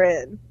that they're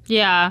in.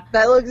 Yeah.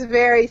 That looks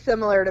very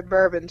similar to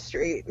Bourbon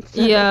Street.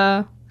 So.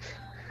 Yeah.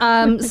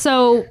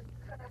 So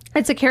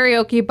it's a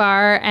karaoke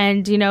bar,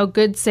 and,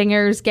 good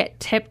singers get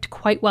tipped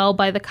quite well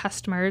by the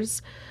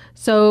customers.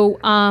 So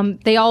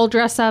they all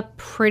dress up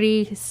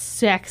pretty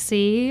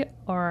sexy,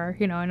 or,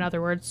 in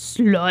other words,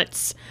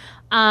 sluts.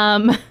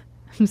 I'm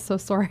so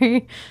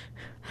sorry.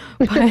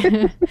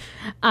 But,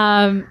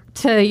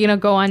 to,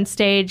 go on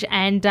stage,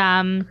 and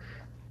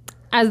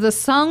as the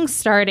song's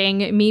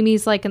starting,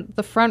 Mimi's like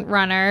the front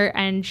runner,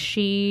 and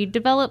she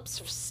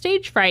develops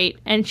stage fright,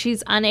 and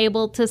she's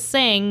unable to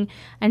sing,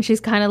 and she's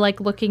kind of like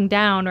looking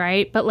down,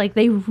 right? But like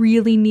they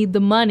really need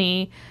the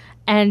money,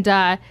 and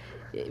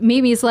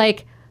Mimi's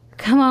like,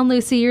 come on,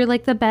 Lucy, you're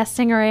like the best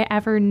singer I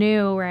ever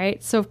knew,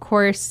 right? So of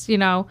course,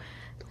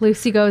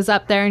 Lucy goes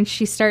up there and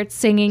she starts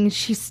singing.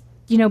 She's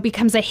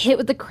becomes a hit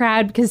with the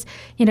crowd because,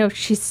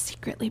 she's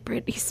secretly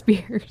Britney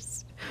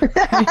Spears.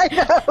 I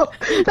know.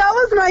 That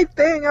was my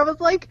thing. I was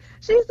like,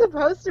 she's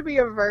supposed to be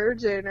a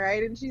virgin,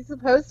 right? And she's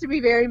supposed to be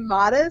very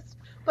modest,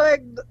 but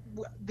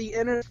the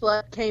inner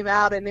slut came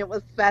out and it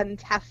was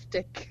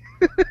fantastic.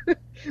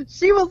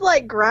 She was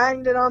like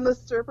grinding on the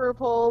stripper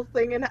pole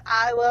singing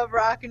I Love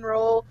Rock and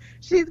Roll.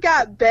 She's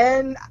got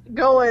Ben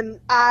going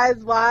eyes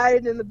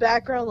wide in the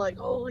background like,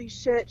 holy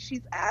shit,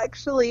 she's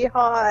actually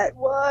hot.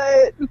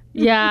 What?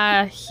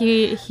 Yeah,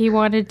 he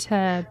wanted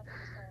to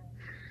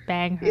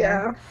bang her.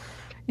 Yeah.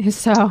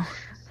 So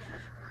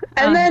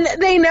And then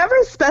they never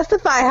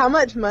specify how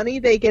much money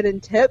they get in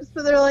tips,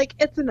 but they're like,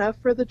 it's enough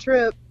for the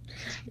trip.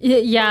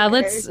 yeah,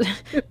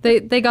 Okay.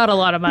 they got a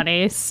lot of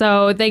money.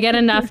 So they get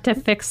enough to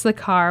fix the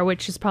car,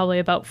 which is probably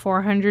about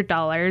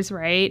 $400,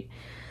 right?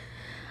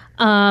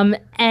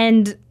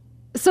 And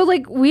so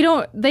like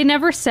they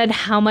never said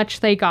how much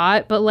they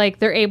got, but like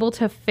they're able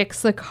to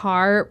fix the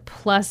car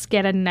plus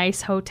get a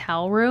nice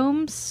hotel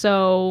room.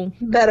 So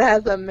That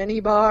has a mini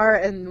bar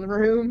and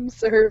room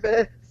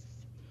service.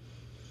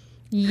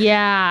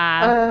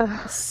 yeah.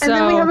 And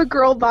then we have a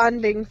girl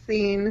bonding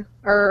scene,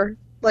 or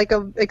like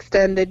a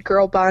extended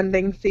girl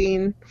bonding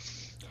scene.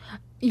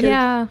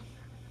 Yeah.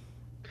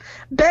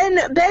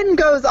 Ben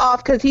goes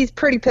off because he's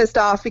pretty pissed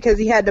off because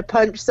he had to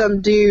punch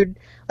some dude.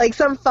 Like,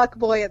 some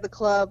fuckboy at the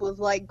club was,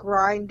 like,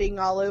 grinding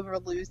all over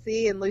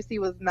Lucy, and Lucy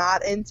was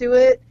not into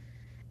it.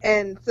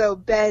 And so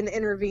Ben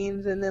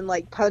intervenes and then,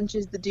 like,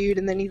 punches the dude,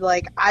 and then he's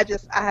like, I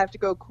have to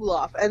go cool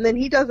off. And then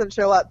he doesn't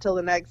show up till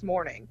the next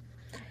morning.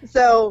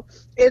 So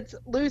it's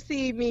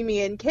Lucy,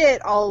 Mimi, and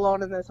Kit all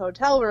alone in this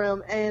hotel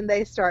room, and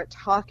they start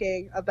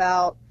talking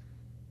about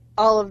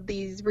all of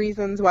these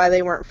reasons why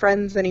they weren't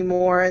friends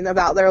anymore and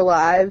about their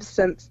lives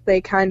since they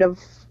kind of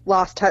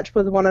lost touch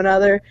with one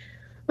another.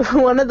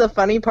 One of the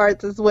funny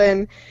parts is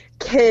when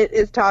Kit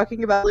is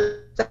talking about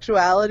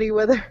sexuality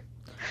with her,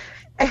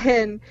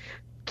 and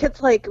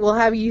Kit's like, well,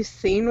 have you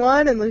seen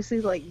one? And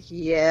Lucy's like,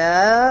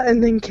 yeah.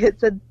 And then Kit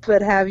said,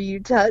 but have you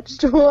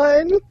touched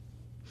one?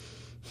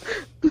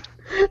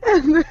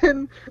 And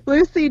then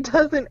Lucy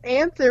doesn't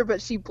answer,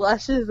 but she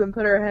blushes and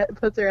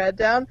puts her head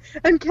down.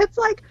 And Kit's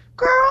like,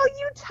 girl,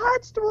 you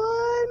touched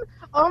one.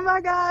 Oh my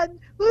God,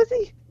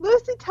 Lucy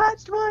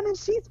touched one and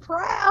she's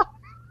proud.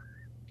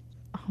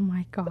 Oh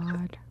my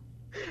God.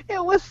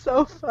 It was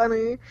so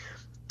funny.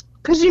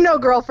 Because you know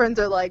girlfriends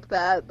are like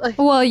that. Like,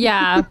 Well,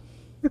 yeah.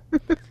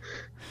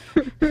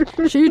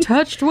 She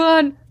touched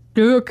one.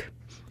 Duke.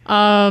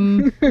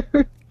 Yeah.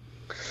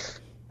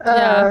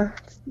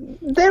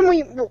 Then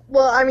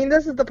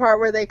this is the part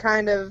where they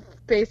kind of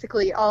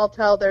basically all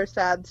tell their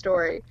sad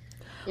story.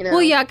 You know?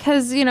 Well, yeah,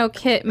 because,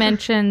 Kit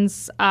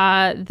mentions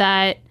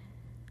that,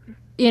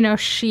 you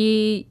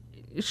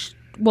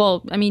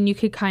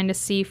could kind of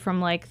see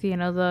from, like,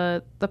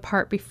 the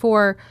part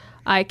before,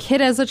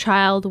 Kit as a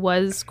child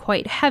was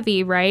quite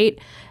heavy, right?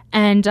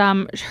 And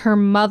her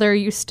mother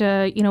used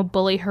to,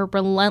 bully her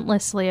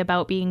relentlessly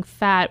about being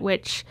fat,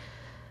 which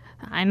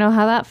I know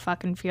how that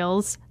fucking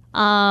feels.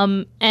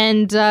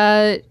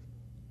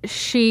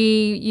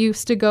 She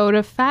used to go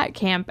to fat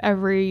camp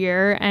every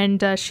year,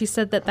 and she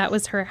said that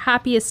was her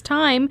happiest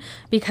time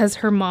because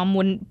her mom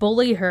wouldn't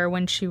bully her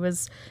when she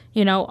was,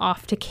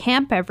 off to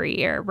camp every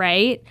year,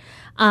 right?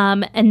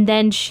 And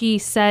then she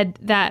said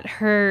that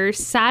her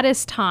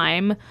saddest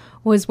time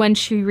was when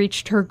she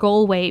reached her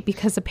goal weight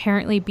because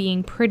apparently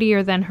being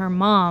prettier than her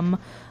mom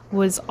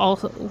was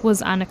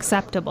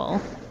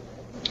unacceptable.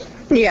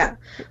 Yeah.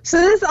 So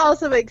this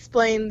also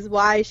explains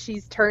why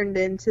she's turned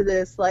into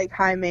this, like,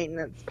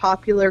 high-maintenance,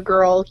 popular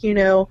girl,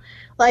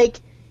 Like,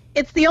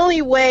 it's the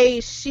only way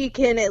she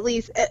can at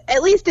least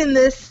in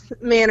this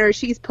manner,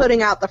 she's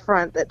putting out the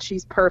front that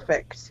she's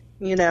perfect,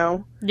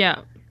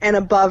 Yeah. and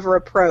above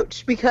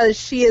reproach, because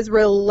she is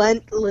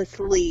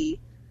relentlessly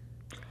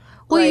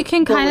Well, you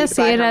can kind of bullied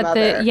see by it her at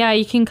mother.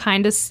 you can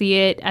kind of see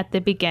it at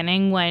the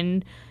beginning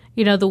when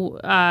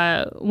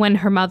when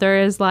her mother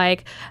is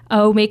like,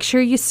 oh, make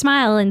sure you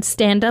smile and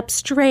stand up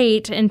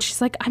straight. And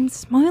she's like, I'm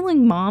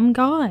smiling, Mom,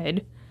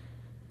 God.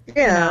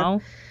 Yeah.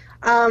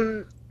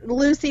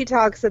 Lucy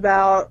talks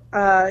about,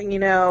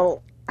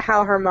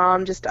 how her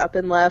mom just up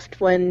and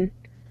left when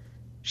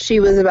she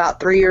was about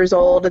 3 years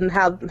old and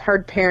how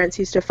her parents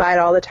used to fight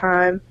all the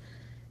time.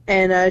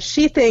 And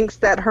she thinks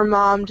that her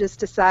mom just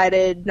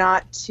decided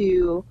not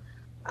to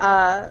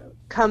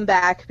come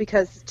back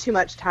because too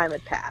much time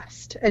had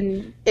passed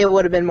and it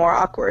would have been more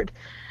awkward.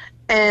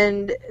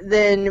 And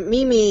then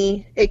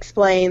Mimi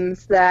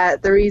explains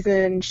that the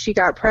reason she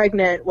got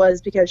pregnant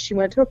was because she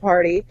went to a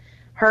party.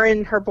 Her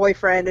and her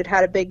boyfriend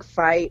had a big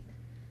fight.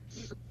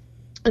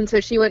 And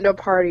so she went to a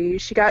party.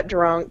 She got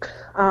drunk.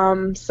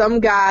 Some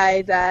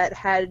guy that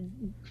had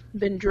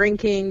been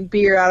drinking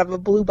beer out of a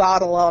blue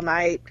bottle all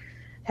night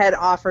had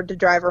offered to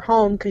drive her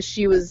home because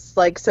she was,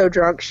 like, so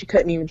drunk she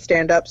couldn't even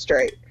stand up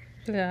straight.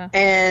 Yeah.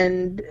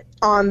 And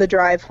on the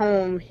drive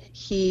home,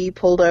 he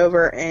pulled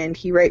over and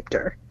he raped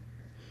her.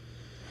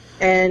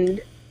 And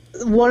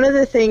one of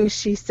the things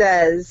she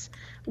says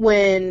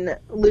when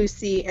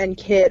Lucy and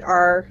Kit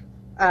are,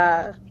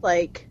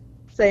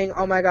 saying,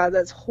 oh my God,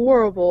 that's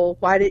horrible,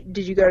 why did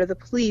you go to the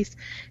police?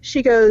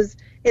 She goes,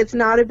 it's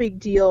not a big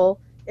deal.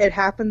 It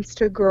happens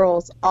to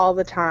girls all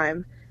the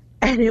time.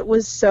 And it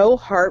was so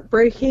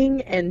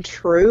heartbreaking and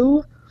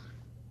true.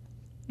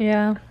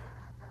 Yeah.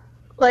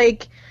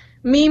 Like,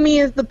 Mimi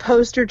is the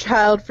poster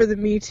child for the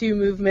Me Too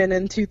movement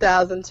in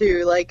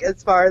 2002, like,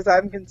 as far as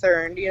I'm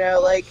concerned, you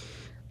know, like,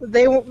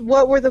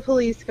 what were the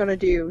police gonna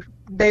do?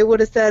 They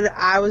would have said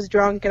I was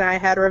drunk and I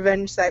had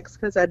revenge sex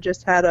because I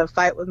just had a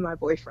fight with my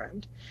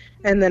boyfriend,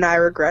 and then I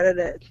regretted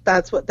it.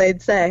 That's what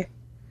they'd say.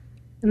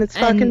 And it's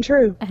fucking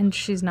true. And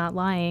she's not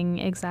lying,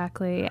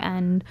 exactly.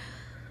 And,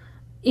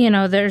 you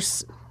know,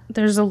 there's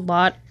a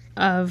lot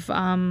of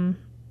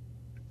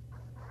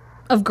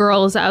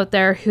girls out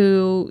there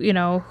who, you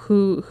know,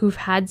 who've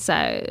had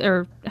sex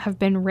or have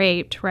been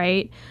raped,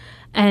 right?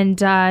 And,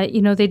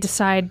 you know, they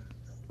decide,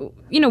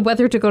 you know,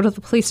 whether to go to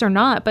the police or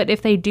not. But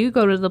if they do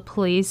go to the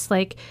police,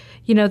 like,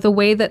 you know, the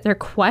way that they're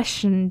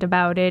questioned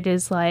about it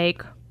is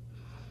like,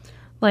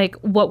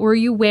 what were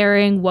you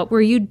wearing? What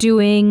were you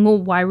doing?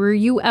 Why were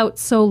you out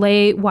so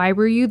late? Why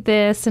were you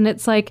this? And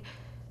it's like,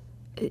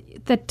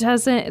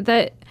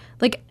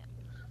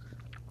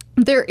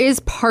 there is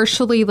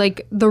partially,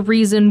 like, the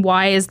reason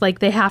why is, like,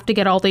 they have to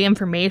get all the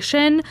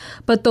information,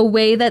 but the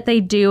way that they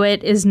do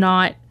it is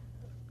not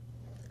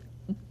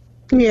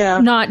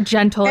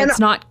gentle. And it's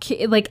not,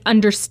 like,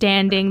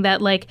 understanding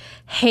that, like,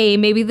 hey,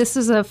 maybe this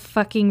is a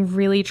fucking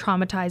really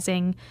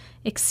traumatizing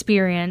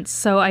experience.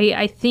 So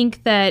I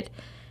think that,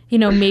 you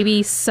know,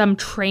 maybe some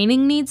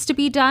training needs to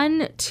be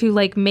done to,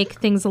 like, make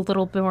things a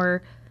little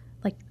more,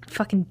 like,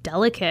 fucking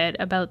delicate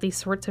about these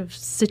sorts of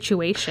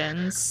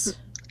situations.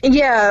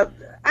 Yeah,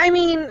 I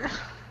mean,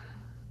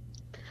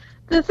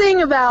 the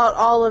thing about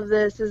all of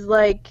this is,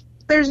 like,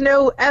 there's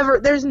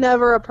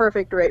never a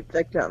perfect rape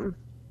victim.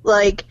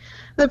 Like,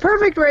 the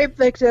perfect rape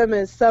victim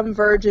is some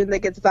virgin that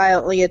gets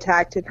violently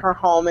attacked in her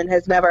home and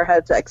has never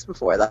had sex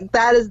before. Like,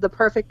 that is the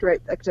perfect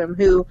rape victim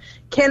who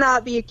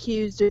cannot be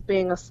accused of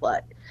being a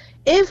slut.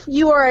 If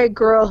you are a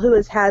girl who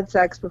has had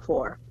sex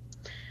before,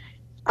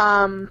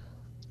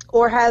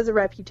 or has a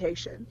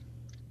reputation,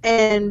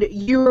 and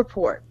you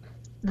report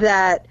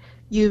that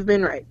you've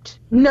been raped,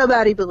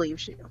 nobody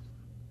believes you.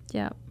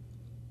 Yeah.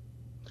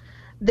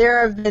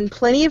 There have been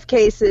plenty of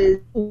cases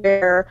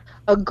where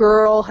a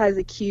girl has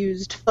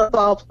accused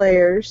football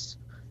players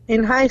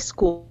in high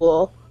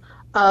school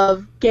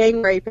of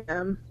gang raping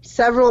them,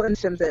 several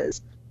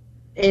instances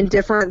in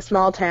different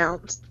small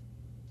towns.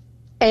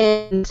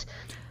 And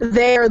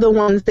they're the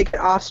ones that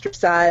get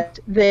ostracized.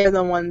 They're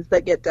the ones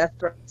that get death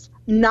threats,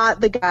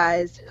 not the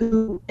guys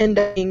who end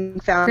up being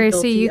found Gracie,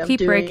 guilty you of keep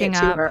doing breaking it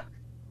to up. her.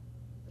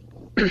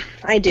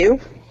 I do?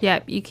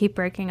 Yep, you keep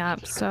breaking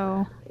up,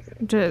 so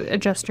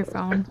adjust your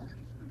phone.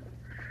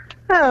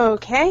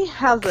 Okay,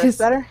 how's this,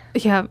 better?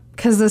 Yeah,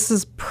 because this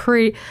is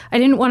I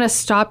didn't want to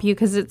stop you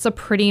because it's a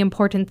pretty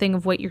important thing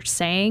of what you're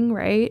saying,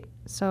 right?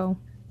 So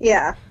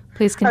yeah,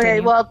 please continue.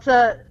 Okay, well,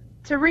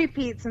 to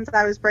repeat, since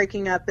I was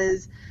breaking up,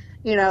 is,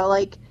 you know,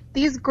 like,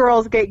 these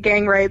girls get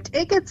gang raped.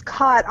 It gets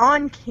caught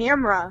on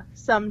camera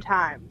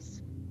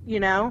sometimes, you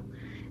know?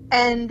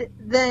 And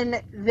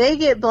then they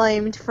get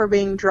blamed for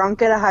being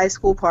drunk at a high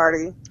school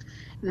party.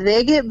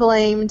 They get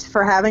blamed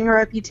for having a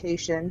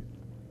reputation.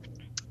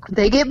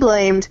 They get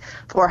blamed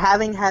for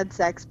having had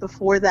sex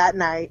before that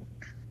night.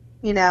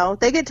 You know,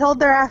 they get told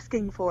they're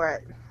asking for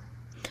it.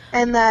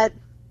 And that...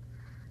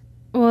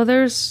 Well,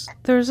 there's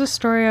a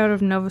story out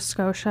of Nova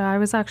Scotia. I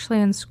was actually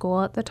in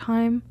school at the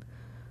time.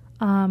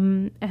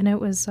 And it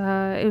was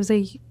a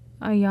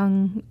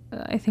young,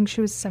 I think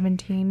she was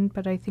 17,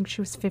 but I think she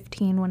was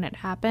 15 when it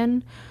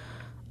happened.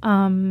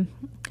 And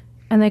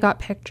they got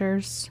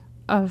pictures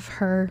of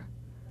her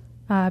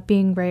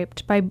being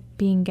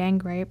gang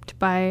raped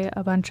by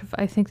a bunch of,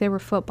 I think they were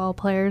football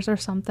players or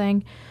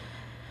something.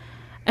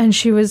 And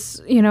she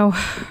was, you know,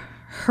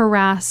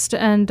 harassed,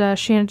 and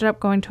she ended up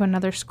going to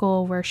another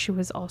school where she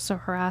was also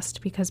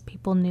harassed because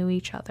people knew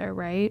each other,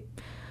 right?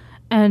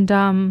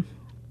 And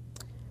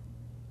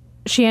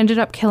she ended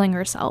up killing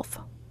herself.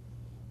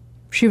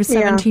 She was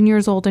 17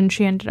 years old, and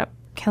she ended up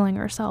killing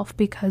herself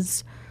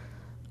because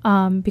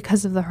of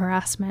the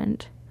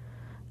harassment.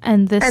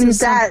 And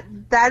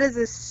that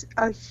is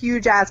a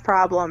huge ass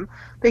problem,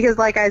 because,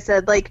 like I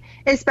said, like,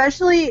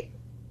 especially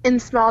in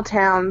small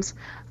towns,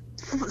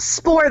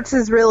 sports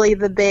is really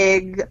the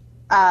big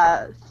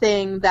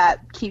thing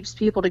that keeps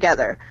people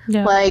together.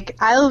 Yeah. Like,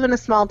 I live in a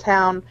small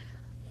town.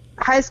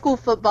 High school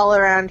football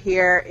around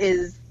here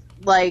is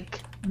like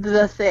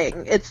the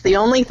thing. It's the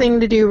only thing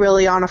to do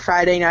really on a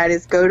Friday night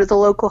is go to the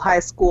local high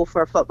school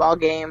for a football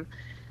game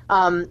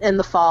in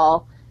the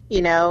fall.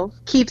 You know,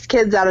 keeps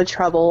kids out of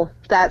trouble,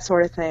 that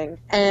sort of thing.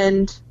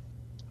 And,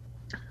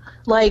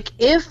 like,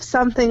 if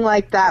something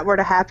like that were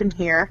to happen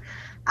here,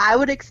 I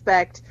would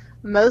expect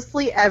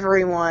mostly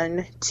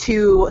everyone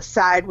to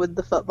side with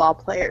the football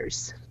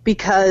players,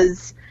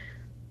 because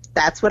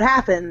that's what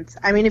happens.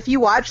 I mean, if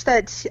you watch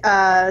that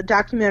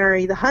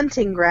documentary, The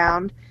Hunting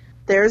Ground,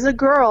 there's a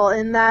girl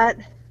in that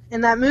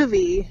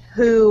movie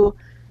who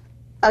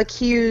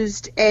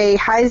accused a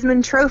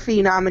Heisman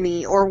Trophy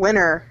nominee or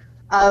winner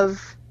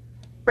of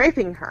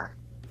raping her,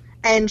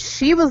 and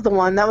she was the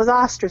one that was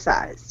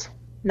ostracized,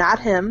 not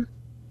him.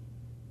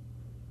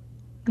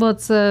 Well,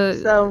 it's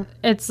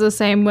the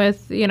same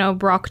with, you know,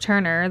 Brock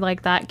Turner,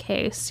 like that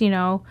case, you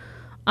know.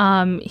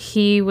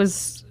 He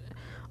was,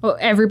 well,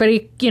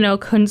 everybody,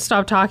 couldn't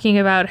stop talking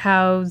about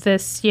how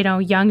this,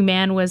 young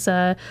man was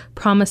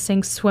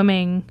promising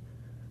swimming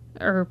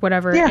or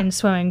whatever in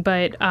swimming,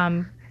 but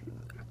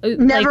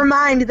never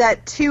mind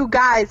that 2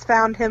 guys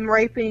found him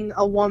raping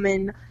a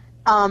woman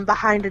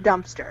behind a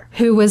dumpster.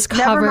 Who was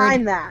covered. Never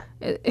mind that.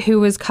 Who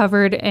was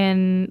covered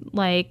in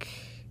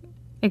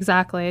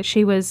exactly.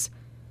 She was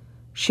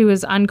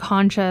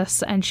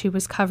unconscious and she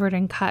was covered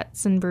in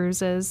cuts and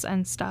bruises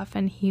and stuff,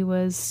 and he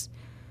was,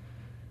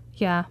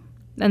 yeah.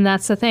 And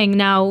that's the thing.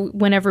 Now,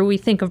 whenever we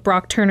think of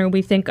Brock Turner,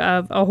 we think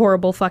of a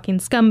horrible fucking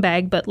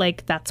scumbag, but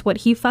that's what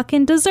he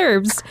fucking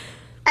deserves.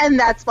 And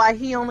that's why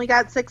he only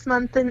got 6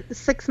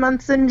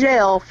 months in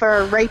jail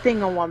for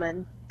raping a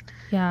woman.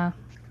 Yeah.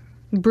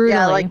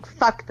 Brutally. Yeah,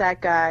 fuck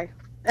that guy.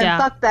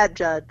 And fuck that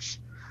judge.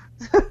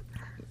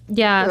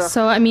 Yeah, Ugh.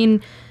 so, I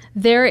mean,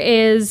 there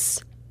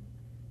is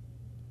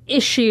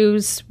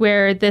issues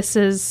where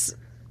this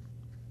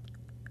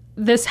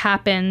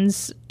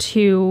happens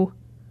to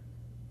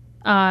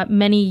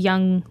many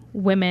young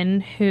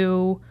women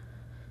who...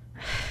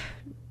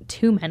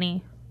 Too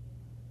many.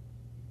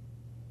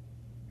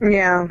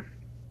 Yeah.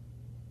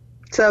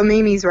 So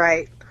Mimi's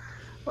right.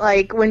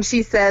 When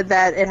she said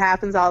that it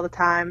happens all the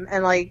time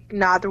and,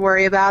 not to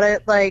worry about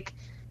it,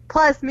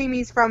 plus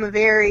Mimi's from a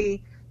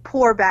very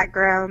poor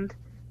background.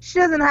 She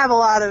doesn't have a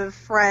lot of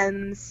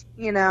friends,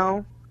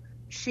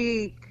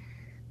 She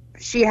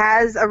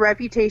has a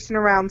reputation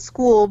around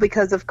school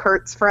because of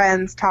Kurt's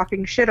friends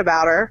talking shit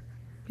about her.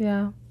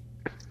 Yeah.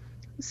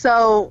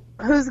 So,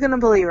 who's gonna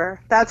believe her?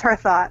 That's her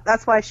thought.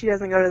 That's why she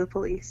doesn't go to the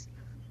police.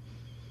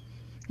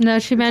 No,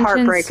 she mentions...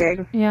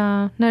 Heartbreaking.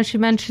 Yeah. No, she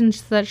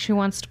mentions that she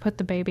wants to put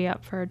the baby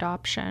up for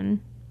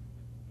adoption.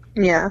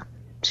 Yeah.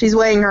 She's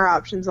weighing her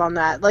options on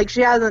that.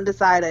 She hasn't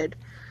decided.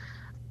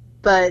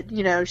 But,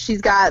 she's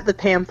got the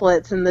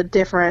pamphlets and the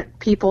different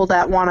people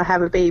that want to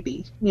have a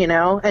baby,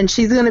 And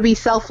she's going to be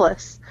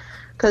selfless.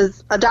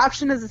 Because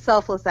adoption is a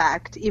selfless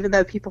act, even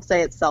though people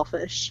say it's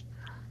selfish.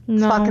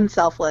 It's fucking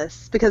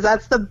selfless. Because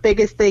that's the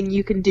biggest thing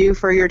you can do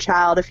for your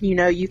child if you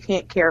know you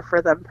can't care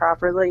for them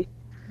properly.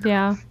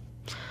 Yeah.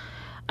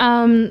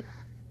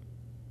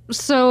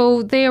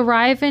 So they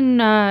arrive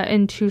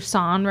in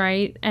Tucson,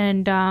 right?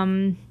 And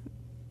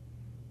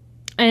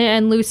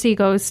Lucy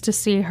goes to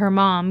see her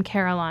mom,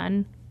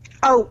 Caroline.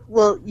 Oh,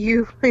 well,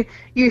 you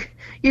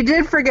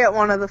did forget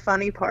one of the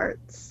funny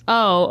parts.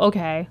 Oh,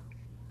 okay.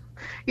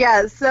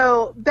 Yeah,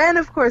 so Ben,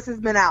 of course, has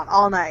been out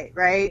all night,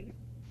 right?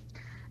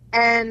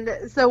 And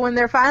so when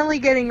they're finally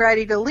getting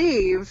ready to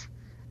leave,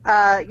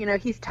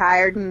 he's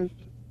tired and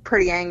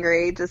pretty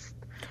angry,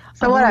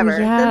 whatever.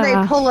 Yeah. Then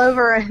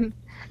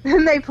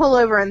they pull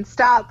over and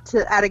stop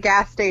at a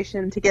gas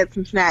station to get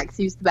some snacks,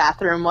 use the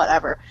bathroom,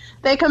 whatever.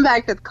 They come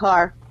back to the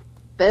car.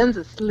 Ben's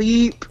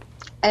asleep,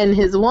 and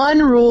his one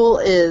rule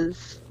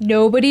is...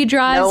 Nobody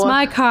drives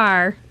my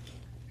car.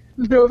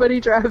 Nobody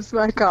drives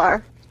my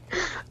car.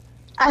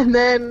 And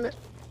then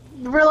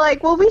we're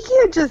like, well, we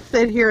can't just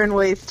sit here and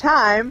waste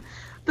time.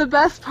 The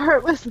best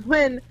part was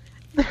when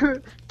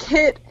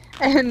Kit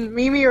and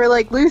Mimi were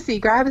like, Lucy,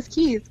 grab his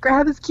keys.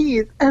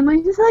 And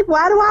Lucy's like,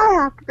 why do I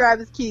have to grab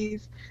his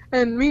keys?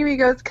 And Mimi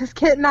goes, because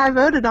Kit and I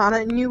voted on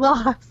it and you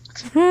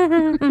lost.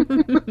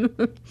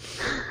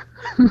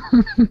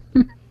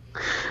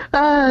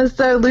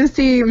 So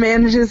Lucy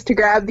manages to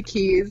grab the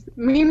keys.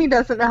 Mimi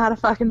doesn't know how to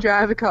fucking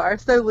drive a car,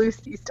 so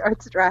Lucy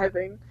starts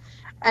driving.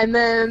 And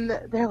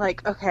then they're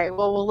like, okay,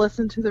 well, we'll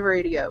listen to the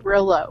radio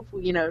real low,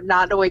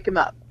 not to wake him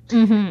up.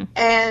 Mm-hmm.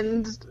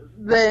 And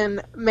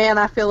then Man,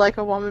 I Feel Like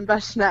a Woman by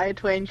Shania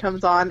Twain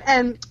comes on,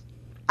 and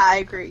I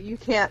agree. You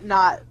can't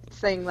not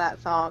sing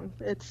that song.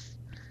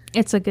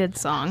 It's a good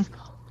song.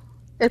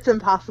 It's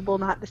impossible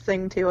not to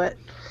sing to it.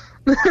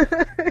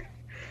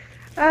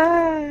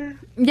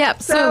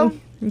 Yep. So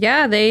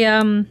yeah, they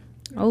oh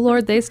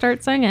Lord, they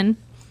start singing.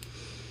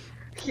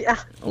 Yeah.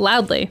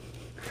 Loudly,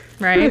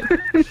 right?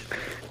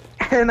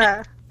 And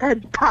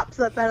Ed pops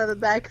up out of the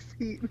back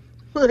seat,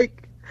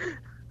 like.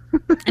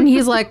 And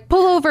he's like,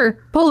 pull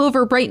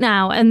over right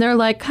now. And they're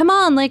like, come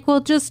on, we'll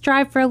just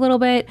drive for a little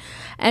bit.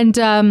 And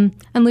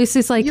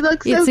Lucy's like, you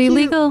look so it's cute.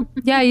 illegal.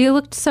 Yeah, you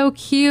looked so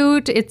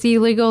cute. It's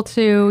illegal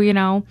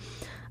to,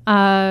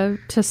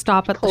 to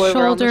stop at Pull the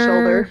over on the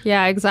shoulder.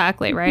 Yeah,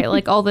 exactly,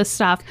 right? All this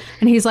stuff.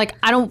 And he's like,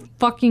 I don't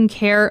fucking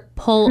care.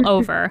 Pull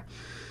over.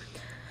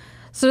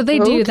 So they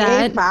do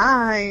that.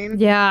 Fine.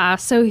 Yeah,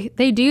 so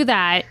they do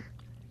that.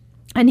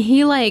 And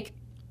he,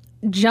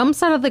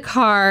 jumps out of the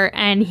car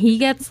and he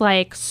gets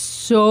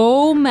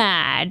so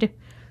mad.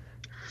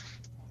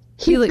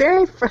 He's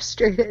very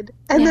frustrated.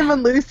 And then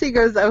when Lucy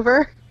goes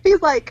over,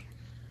 he's like,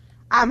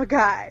 I'm a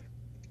guy.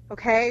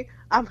 Okay?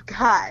 I'm a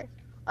guy.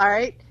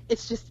 Alright?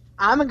 It's just,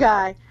 I'm a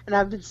guy and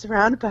I've been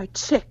surrounded by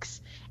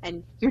chicks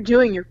and you're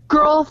doing your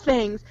girl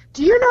things.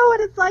 Do you know what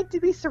it's like to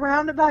be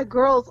surrounded by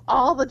girls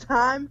all the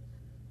time?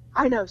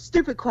 I know,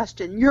 stupid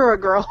question. You're a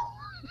girl.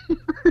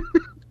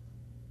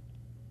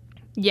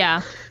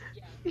 Yeah.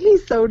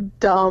 He's so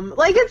dumb.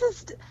 I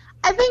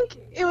think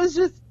it was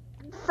just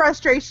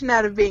frustration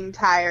out of being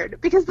tired,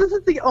 because this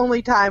is the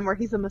only time where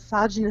he's a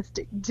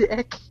misogynistic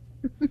dick.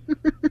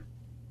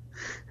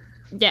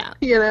 Yeah.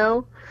 You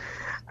know?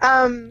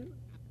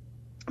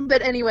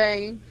 But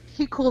anyway,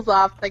 he cools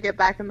off, they get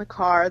back in the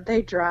car,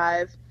 they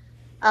drive.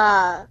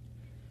 And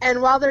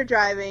while they're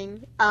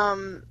driving,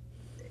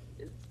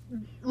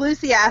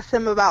 Lucy asks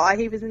him about why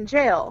he was in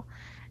jail.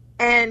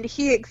 And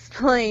he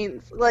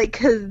explains, like,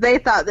 because they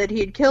thought that he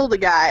had killed a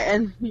guy,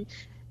 and,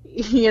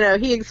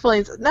 he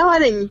explains, no, I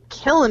didn't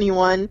kill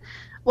anyone.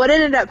 What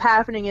ended up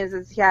happening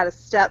is he had a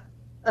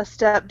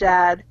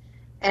stepdad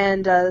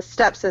and a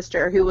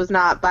stepsister who was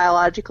not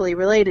biologically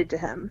related to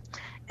him.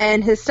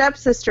 And his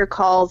stepsister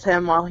calls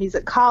him while he's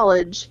at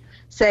college,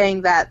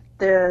 saying that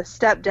the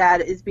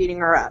stepdad is beating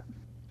her up.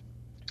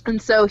 And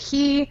so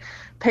he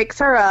picks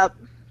her up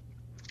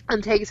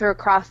and takes her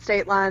across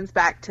state lines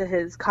back to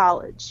his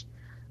college,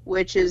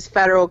 which is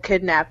federal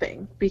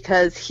kidnapping,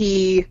 because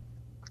he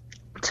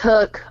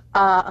took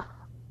a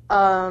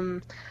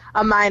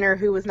minor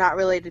who was not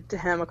related to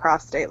him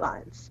across state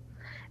lines.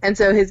 And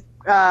so his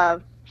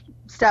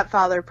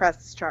stepfather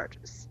presses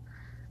charges.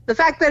 The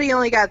fact that he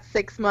only got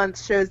 6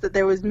 months shows that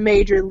there was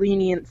major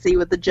leniency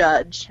with the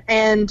judge,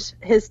 and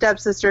his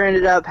stepsister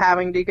ended up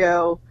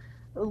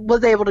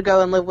was able to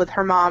go and live with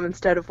her mom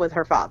instead of with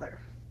her father.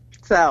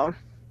 So,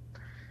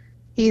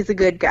 he's a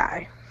good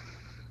guy.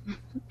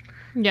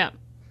 Yeah,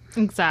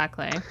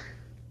 exactly.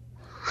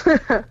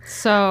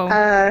 So...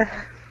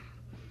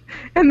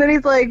 and then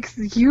he's like,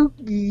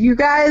 you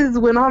guys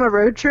went on a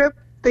road trip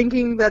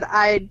thinking that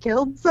I had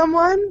killed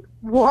someone?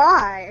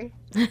 Why?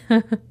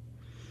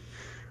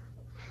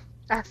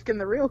 Asking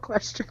the real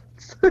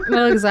questions.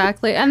 Well,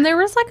 exactly. And there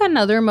was like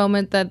another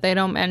moment that they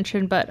don't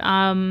mention, but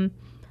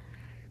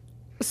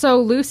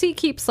so Lucy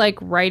keeps like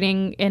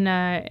writing in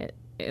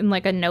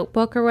like a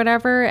notebook or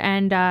whatever,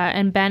 and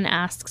Ben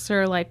asks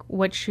her like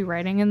what's she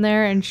writing in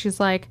there, and she's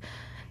like,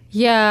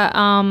 yeah,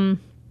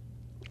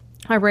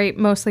 I write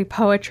mostly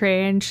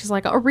poetry. And she's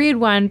like, I'll read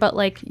one, but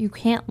like you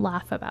can't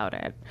laugh about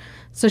it.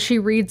 So she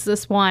reads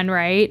this one,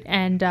 right?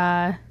 And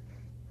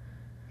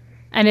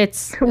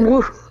it's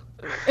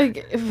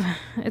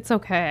it's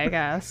okay, I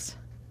guess.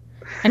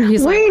 And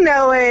he's we like,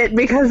 know it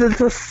because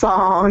it's a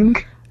song.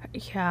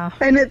 Yeah.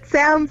 And it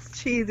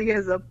sounds cheesy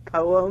as a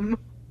poem.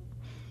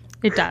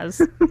 It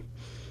does.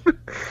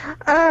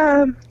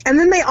 And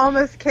then they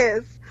almost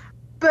kiss.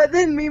 But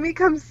then Mimi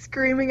comes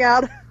screaming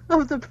out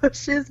of the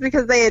bushes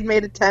because they had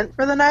made a tent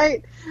for the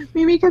night.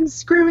 Mimi comes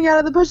screaming out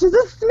of the bushes,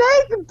 a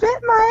snake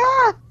bit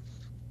my ass!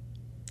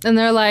 And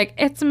they're like,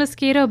 it's a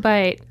mosquito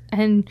bite.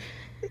 And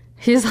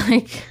he's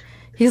like,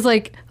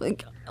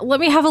 let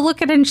me have a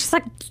look at it. And she's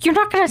like, you're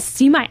not going to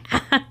see my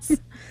ass.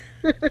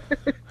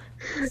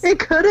 It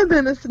could have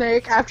been a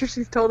snake after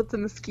she's told it's a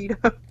mosquito.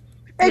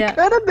 It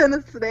could have been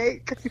a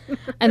snake.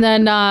 And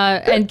then,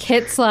 and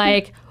Kit's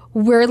like,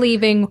 we're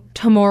leaving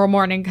tomorrow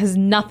morning because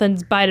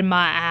nothing's biting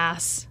my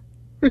ass.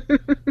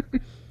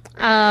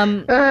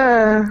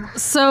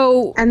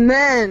 So. And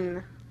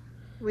then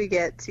we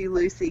get to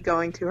Lucy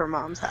going to her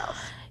mom's house.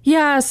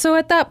 Yeah, so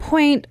at that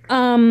point,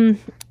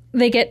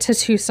 they get to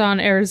Tucson,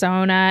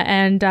 Arizona,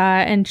 and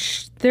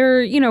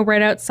they're,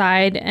 right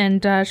outside,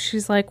 and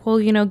she's like,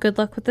 well, good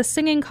luck with the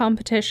singing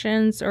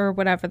competitions or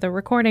whatever, the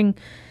recording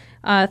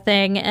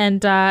thing, and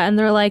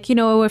they're like,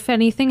 if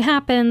anything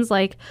happens,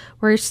 like,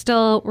 we're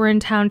in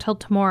town till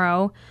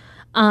tomorrow,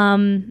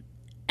 and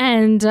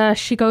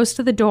she goes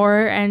to the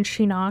door, and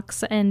she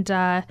knocks, and,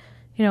 a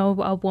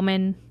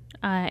woman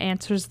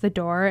answers the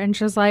door, and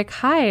she's like,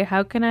 hi,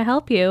 how can I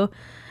help you?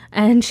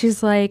 And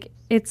she's like,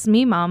 it's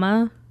me,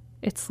 Mama.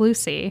 It's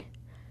Lucy.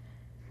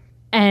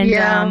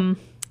 And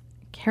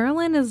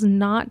Carolyn is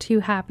not too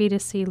happy to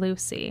see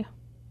Lucy.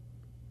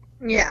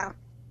 Yeah.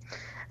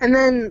 And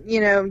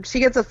then, she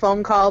gets a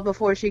phone call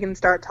before she can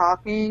start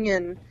talking,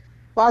 and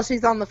while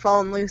she's on the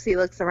phone, Lucy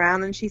looks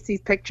around and she sees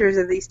pictures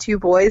of these two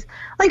boys.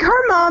 Like,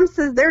 her mom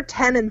says they're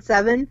 10 and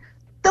 7.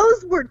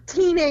 Those were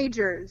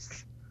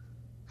teenagers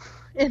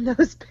in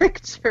those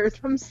pictures.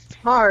 I'm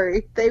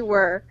sorry. They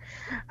were.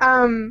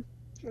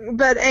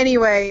 But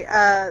anyway,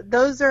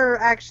 those are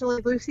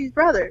actually Lucy's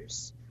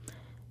brothers.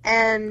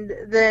 And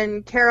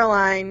then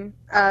Caroline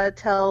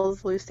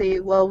tells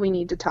Lucy, well, we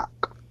need to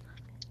talk.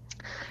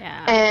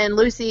 Yeah. And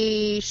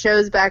Lucy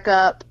shows back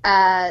up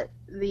at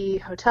the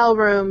hotel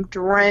room,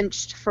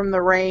 drenched from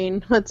the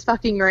rain. It's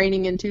fucking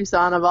raining in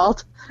Tucson of all,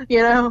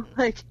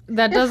 like...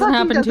 That doesn't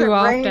happen too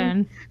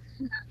often.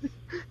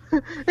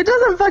 It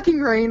doesn't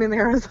fucking rain in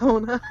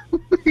Arizona,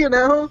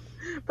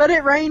 But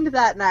it rained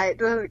that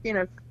night,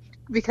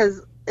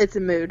 because... it's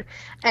a mood.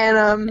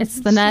 And it's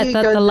the night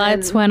that the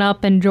lights went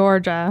up in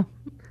Georgia.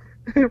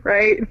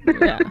 Right?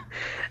 Yeah.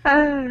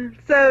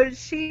 So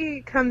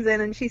she comes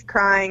in and she's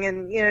crying,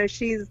 and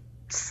she's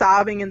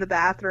sobbing in the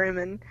bathroom,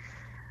 and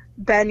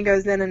Ben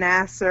goes in and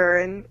asks her,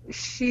 and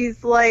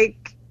she's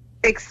like,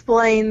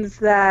 explains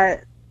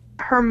that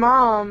her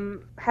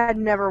mom had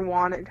never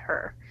wanted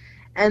her,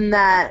 and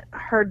that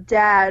her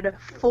dad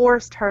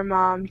forced her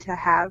mom to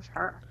have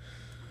her,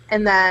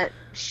 and that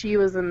she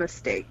was a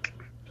mistake.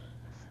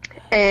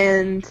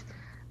 and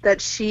that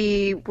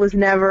she was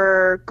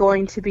never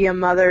going to be a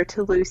mother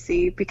to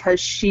Lucy because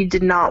she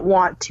did not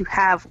want to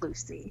have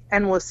Lucy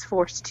and was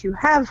forced to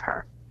have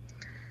her.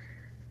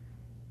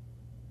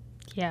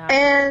 Yeah.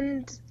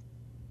 And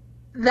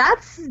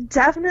that's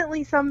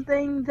definitely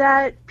something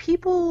that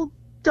people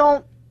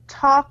don't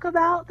talk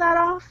about that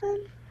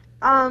often.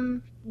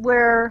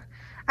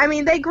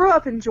 They grew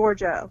up in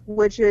Georgia,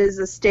 which is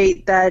a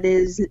state that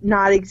is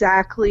not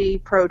exactly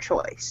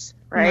pro-choice,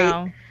 right?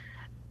 No.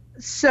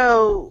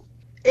 So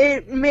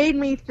it made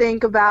me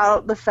think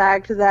about the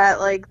fact that,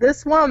 like,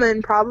 this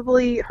woman,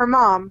 probably her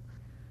mom,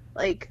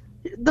 like,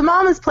 the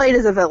mom is played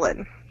as a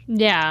villain.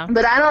 Yeah.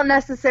 But I don't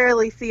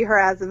necessarily see her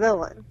as a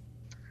villain.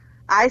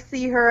 I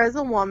see her as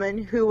a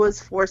woman who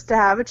was forced to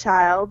have a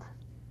child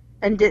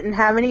and didn't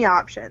have any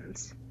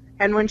options.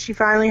 And when she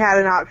finally had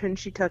an option,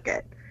 she took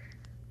it.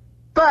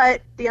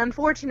 But the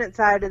unfortunate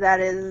side of that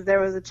is there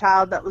was a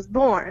child that was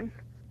born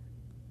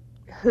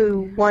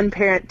who one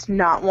parent did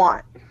not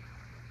want.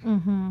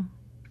 Mm-hmm.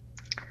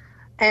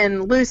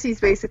 And Lucy's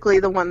basically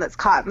the one that's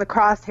caught in the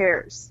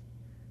crosshairs.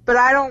 But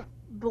I don't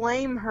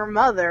blame her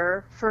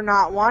mother for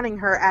not wanting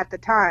her at the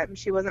time.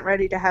 She wasn't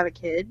ready to have a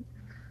kid.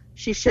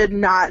 She should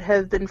not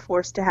have been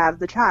forced to have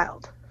the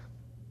child.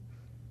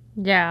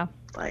 Yeah.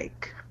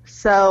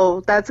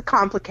 So that's a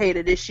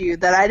complicated issue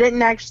that I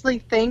didn't actually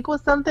think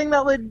was something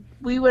that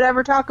we would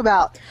ever talk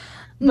about.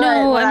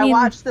 But when I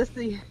watched this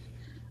the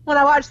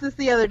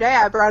other day,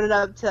 I brought it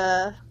up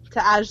to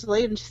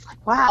Ashley, and she's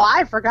like, "Wow,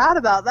 I forgot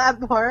about that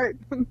part."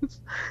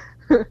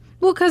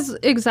 Well, because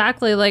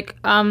exactly, like,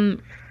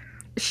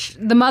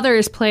 the mother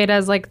is played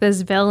as, like,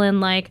 this villain,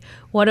 like,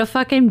 what a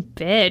fucking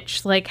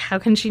bitch. Like, how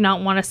can she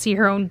not want to see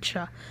her own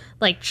child?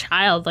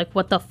 Like,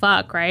 what the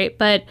fuck, right?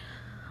 But,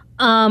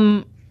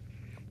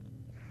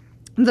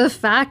 the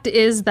fact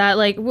is that,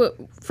 like,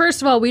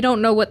 first of all, we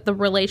don't know what the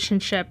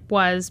relationship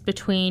was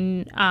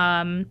between,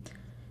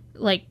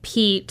 like,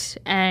 Pete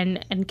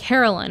and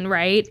Carolyn,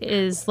 right?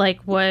 Is,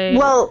 like, what...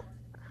 Well,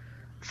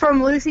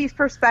 from Lucy's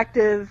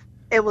perspective,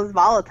 it was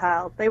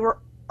volatile. They were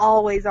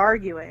always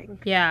arguing.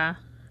 Yeah.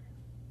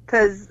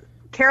 Because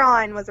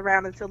Caroline was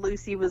around until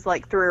Lucy was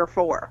like 3 or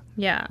 4.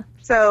 Yeah.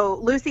 So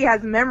Lucy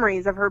has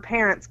memories of her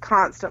parents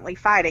constantly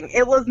fighting.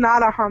 It was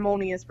not a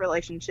harmonious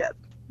relationship.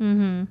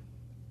 Mm-hmm.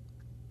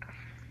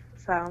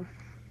 So.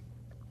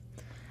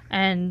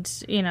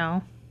 And,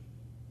 yeah,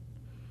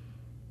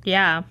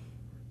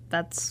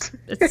 it's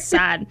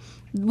sad.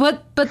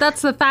 But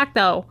that's the fact,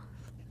 though.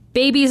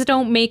 Babies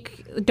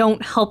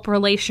don't help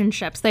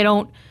relationships. They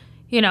don't,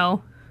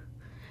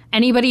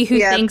 anybody who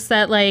thinks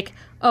that, like,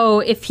 oh,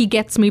 if he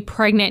gets me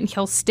pregnant,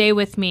 he'll stay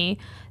with me.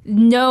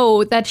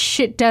 No, that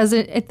shit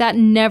that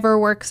never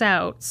works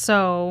out.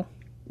 So.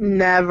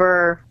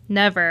 Never.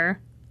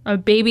 A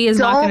baby is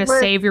not going to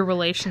save your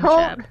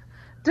relationship.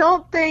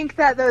 Don't think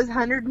that those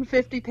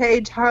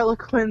 150-page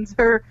Harlequins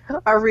are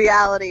a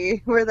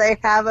reality where they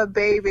have a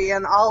baby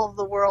and all of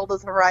the world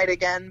is right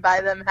again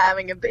by them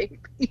having a baby.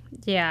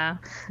 Yeah,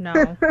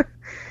 no.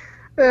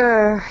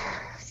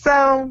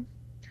 So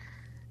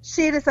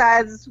she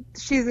decides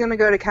she's going to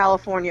go to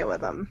California with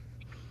them.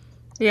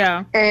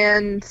 Yeah.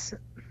 And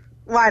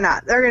why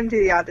not? They're going to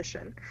do the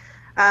audition.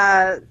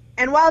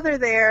 And while they're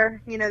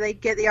there, they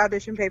get the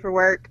audition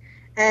paperwork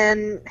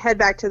and head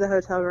back to the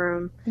hotel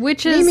room.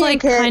 Which is, like,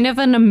 kind of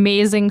an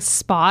amazing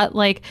spot.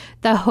 Like,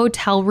 the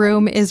hotel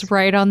room is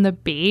right on the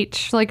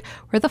beach. Like,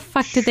 where the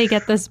fuck did they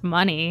get this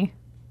money?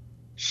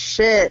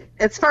 Shit.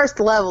 It's first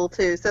level,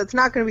 too, so it's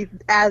not going to be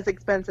as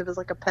expensive as,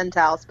 like, a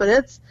penthouse. But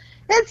it's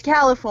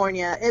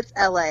California. It's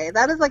LA.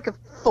 That is, like, a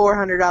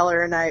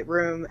 $400 a night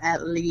room,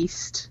 at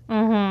least.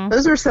 Mm-hmm.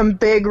 Those are some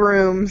big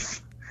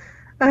rooms.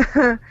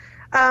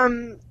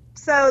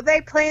 So they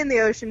play in the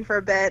ocean for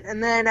a bit,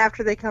 and then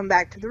after they come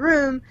back to the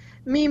room,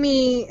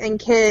 Mimi and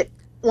Kit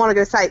want to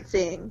go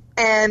sightseeing.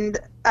 And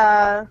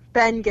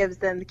Ben gives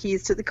them the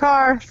keys to the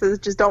car, so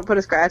just don't put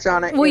a scratch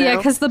on it. Well, yeah,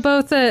 because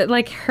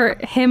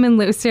him and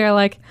Lucy are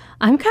like,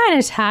 I'm kind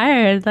of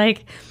tired.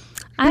 Like,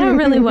 I don't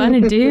really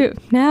want to do.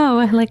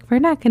 No, like, we're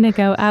not going to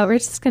go out. We're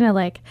just going to,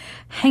 like,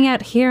 hang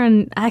out here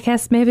and I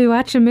guess maybe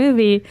watch a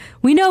movie.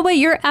 We know what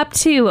you're up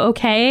to,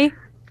 okay?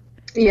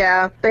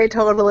 Yeah, they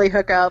totally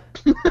hook up.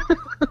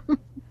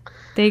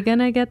 They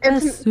gonna get the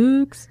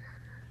suits.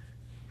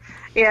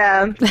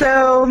 Yeah,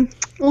 so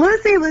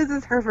Lucy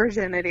loses her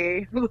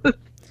virginity.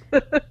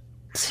 That's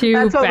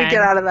what we get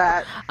out of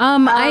that.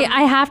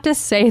 I have to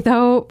say,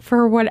 though,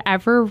 for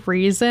whatever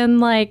reason,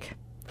 like,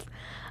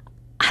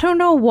 I don't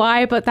know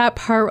why, but that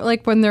part,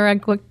 like, when they're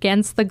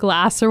against the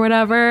glass or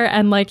whatever,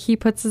 and, like, he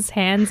puts his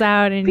hands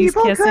out and he's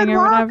kissing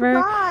or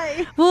whatever.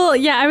 Well,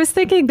 yeah, I was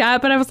thinking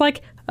that, but I was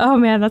like, oh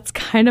man, that's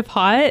kind of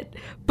hot.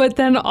 But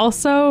then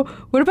also,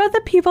 what about the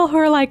people who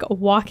are, like,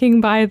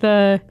 walking by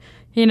the,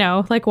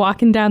 like,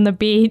 walking down the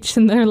beach,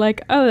 and they're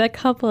like, oh, that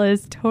couple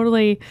is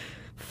totally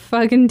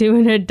fucking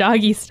doing a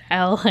doggy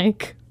style.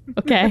 Like,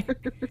 okay.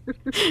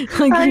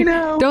 Like, I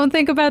know. Don't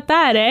think about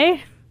that, eh?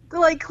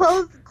 Like,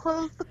 close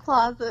the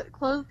closet,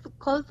 close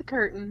the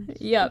curtain.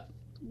 Yep.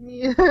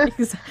 Yeah.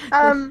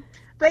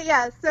 But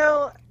yeah,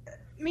 so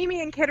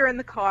Mimi and Kit are in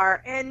the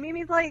car, and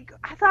Mimi's like,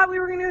 I thought we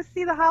were going to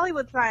see the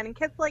Hollywood sign. And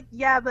Kit's like,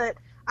 yeah, but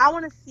I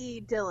want to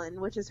see Dylan,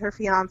 which is her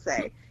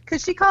fiance.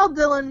 Because she called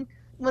Dylan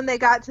when they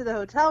got to the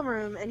hotel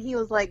room, and he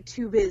was like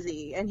too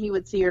busy, and he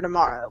would see her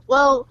tomorrow.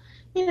 Well,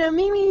 you know,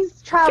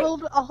 Mimi's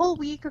traveled a whole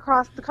week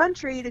across the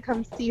country to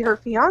come see her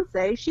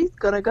fiance. She's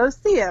going to go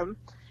see him.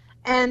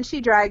 And she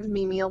drags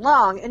Mimi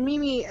along. And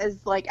Mimi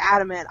is, like,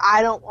 adamant,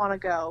 I don't want to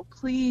go.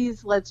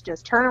 Please, let's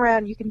just turn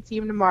around. You can see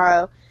him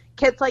tomorrow.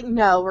 Kit's like,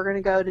 no, we're going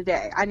to go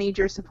today. I need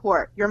your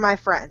support. You're my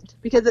friend.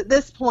 Because at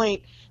this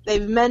point,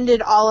 they've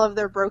mended all of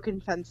their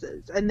broken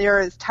fences. And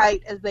they're as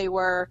tight as they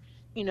were,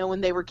 you know,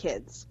 when they were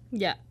kids.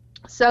 Yeah.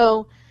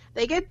 So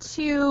they get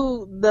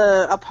to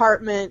the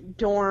apartment,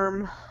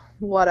 dorm,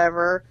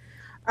 whatever.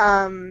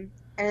 And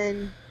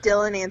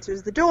Dylan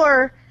answers the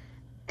door.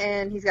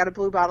 And he's got a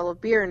blue bottle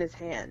of beer in his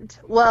hand.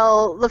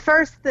 Well, the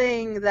first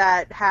thing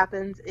that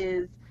happens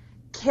is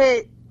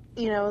Kit,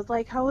 you know, is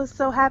like, I was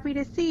so happy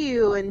to see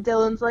you. And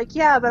Dylan's like,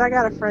 yeah, but I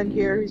got a friend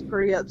here who's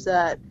pretty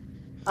upset.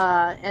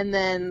 And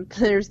then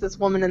there's this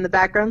woman in the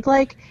background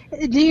like,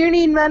 do you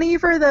need money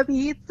for the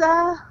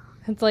pizza?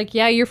 It's like,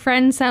 yeah, your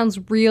friend sounds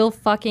real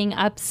fucking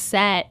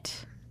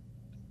upset.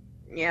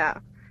 Yeah.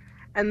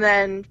 And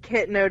then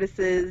Kit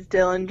notices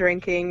Dylan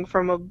drinking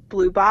from a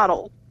blue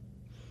bottle.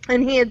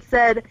 And he had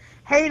said,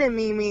 hey to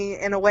Mimi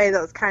in a way that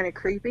was kind of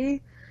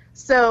creepy.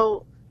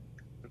 So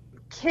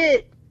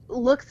Kit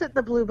looks at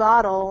the blue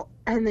bottle,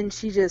 and then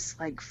she just,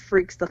 like,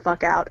 freaks the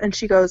fuck out. And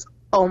she goes,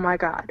 oh my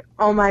god,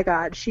 oh my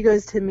god. She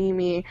goes to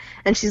Mimi,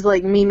 and she's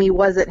like, Mimi,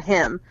 was it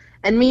him?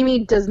 And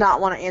Mimi does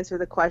not want to answer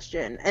the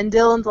question. And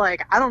Dylan's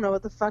like, I don't know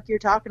what the fuck you're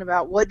talking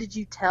about. What did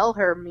you tell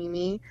her,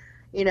 Mimi?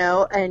 You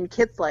know, and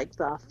Kit's like,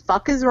 the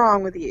fuck is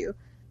wrong with you?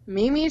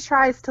 Mimi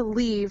tries to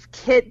leave.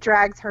 Kit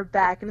drags her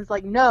back and is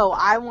like, no,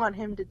 I want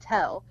him to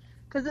tell.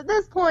 Because at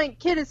this point,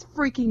 Kit is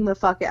freaking the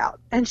fuck out.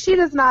 And she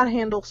does not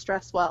handle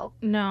stress well.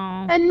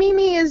 No. And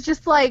Mimi is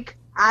just like,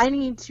 I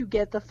need to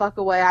get the fuck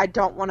away. I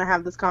don't want to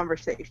have this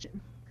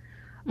conversation.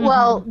 Mm-hmm.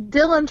 Well,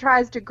 Dylan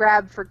tries to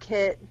grab for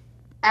Kit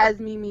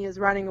as Mimi is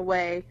running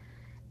away.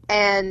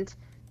 And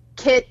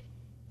Kit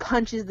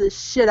punches the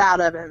shit out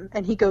of him.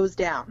 And he goes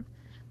down.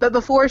 But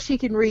before she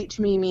can reach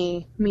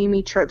Mimi,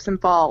 Mimi trips and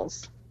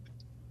falls.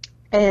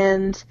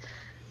 And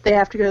they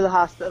have to go to the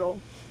hospital.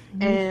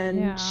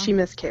 And she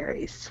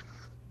miscarries.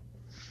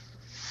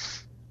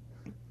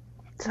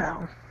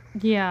 So.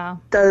 Yeah.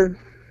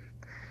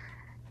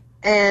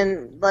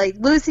 And, like,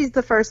 Lucy's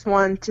the first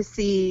one to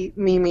see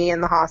Mimi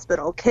in the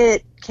hospital.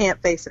 Kit can't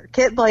face her.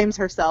 Kit blames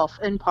herself,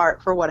 in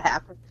part, for what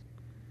happened.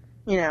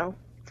 You know.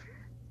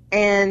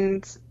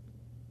 And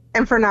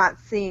for not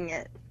seeing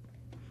it.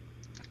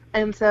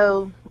 And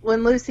so,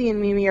 when Lucy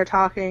and Mimi are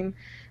talking,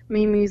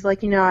 Mimi's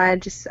like, you know, I had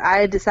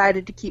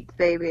decided to keep the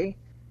baby.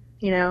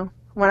 You know,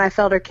 when I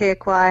felt her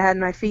kick while I had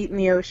my feet in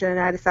the ocean,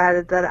 I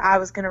decided that I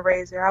was going to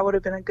raise her. I would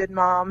have been a good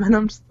mom. And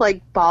I'm just,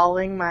 like,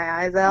 bawling my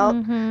eyes out.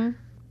 Mm-hmm.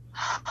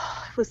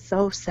 It was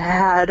so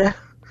sad.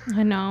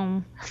 I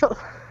know.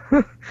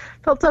 I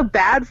felt so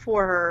bad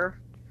for her.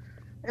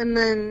 And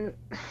then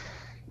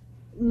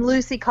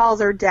Lucy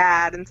calls her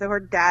dad, and so her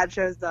dad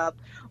shows up.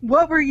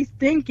 What were you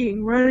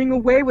thinking, running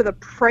away with a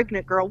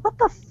pregnant girl? What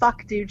the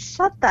fuck, dude?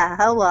 Shut the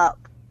hell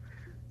up.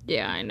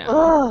 Yeah, I know.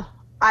 Ugh,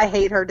 I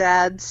hate her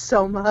dad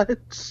so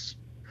much.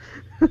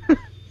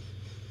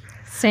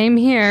 Same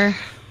here.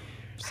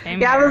 Same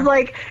yeah, here. I was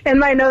like, in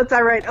my notes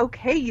I write,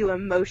 okay, you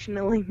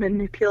emotionally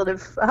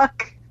manipulative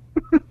fuck.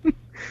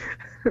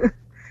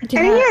 Yeah. And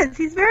he is.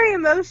 He's very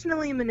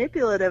emotionally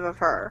manipulative of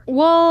her.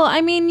 Well,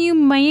 I mean, you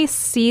might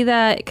see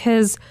that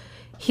because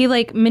he,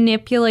 like,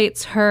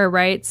 manipulates her,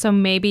 right? So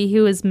maybe he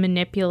was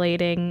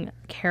manipulating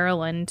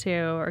Carolyn, too,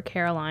 or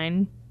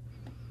Caroline.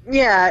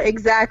 Yeah,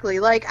 exactly.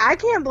 Like, I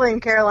can't blame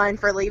Caroline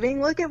for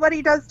leaving. Look at what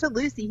he does to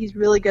Lucy. He's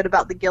really good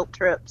about the guilt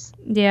trips.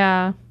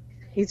 Yeah.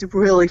 He's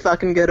really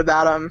fucking good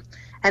about them.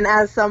 And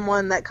as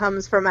someone that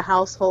comes from a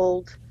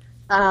household,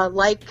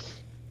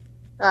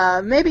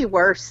 maybe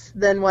worse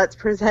than what's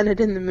presented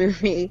in the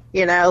movie,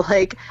 you know,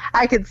 like,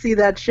 I could see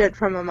that shit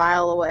from a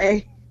mile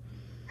away.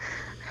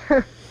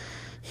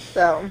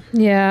 So.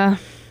 Yeah.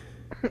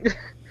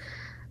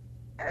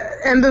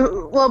 And,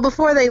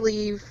 before they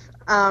leave,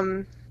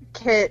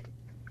 Kit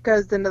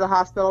goes into the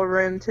hospital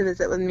room to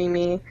visit with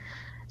Mimi,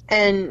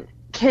 and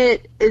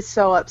Kit is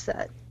so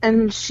upset.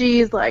 And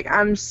she's like,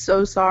 I'm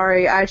so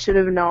sorry, I should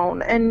have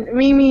known. And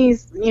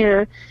Mimi's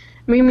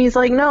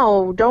like,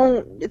 no,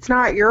 it's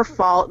not your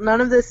fault. None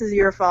of this is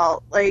your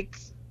fault. Like,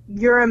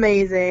 you're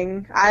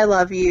amazing. I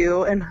love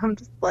you. And I'm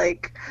just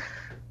like,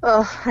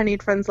 oh, I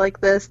need friends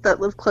like this that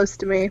live close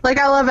to me. Like,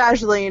 I love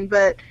Angeline,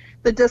 but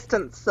the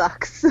distance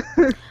sucks.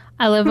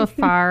 I live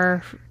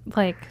afar,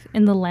 like,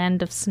 in the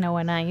land of snow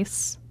and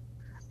ice.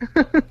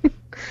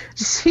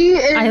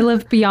 I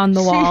live beyond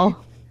the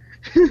wall.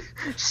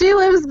 She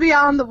lives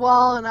beyond the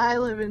wall, and I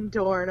live in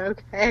Dorne,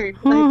 okay?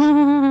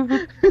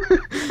 Like,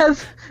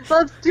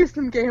 let's do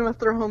some Game of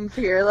Thrones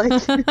here. Like,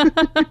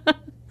 the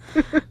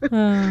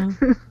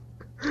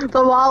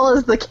wall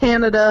is the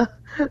Canada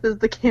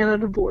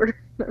border.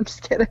 I'm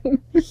just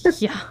kidding.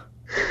 Yeah.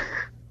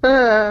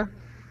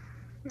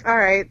 All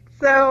right,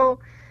 so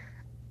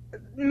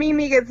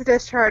Mimi gets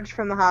discharged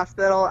from the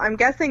hospital. I'm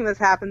guessing this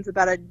happens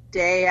about a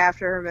day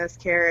after her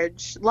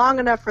miscarriage, long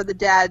enough for the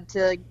dad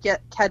to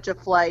catch a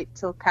flight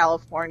to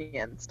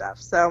California and stuff.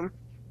 So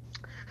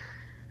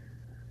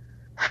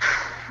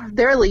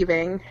they're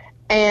leaving,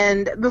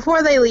 and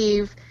before they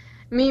leave,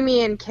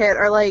 Mimi and Kit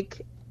are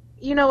like,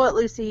 you know what,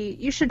 Lucy,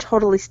 you should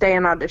totally stay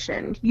and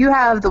audition. You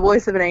have the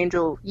voice of an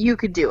angel. You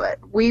could do it.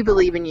 We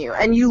believe in you.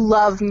 And you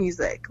love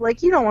music.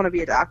 Like, you don't want to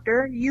be a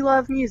doctor. You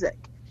love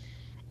music.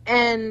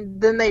 And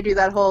then they do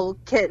that whole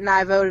Kit and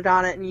I voted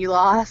on it and you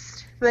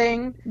lost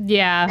thing.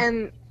 Yeah.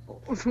 And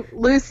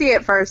Lucy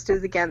at first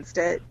is against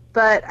it.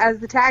 But as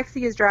the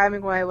taxi is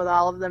driving away with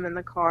all of them in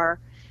the car,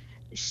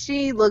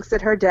 she looks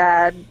at her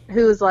dad,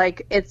 who's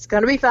like, it's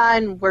going to be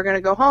fine. We're going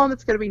to go home.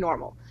 It's going to be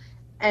normal.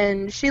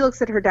 And she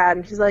looks at her dad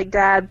and she's like,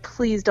 Dad,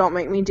 please don't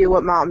make me do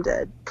what Mom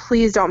did.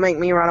 Please don't make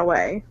me run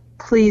away.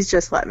 Please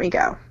just let me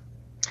go.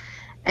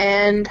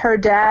 And her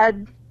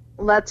dad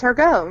lets her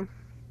go.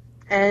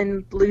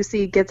 And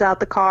Lucy gets out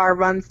the car,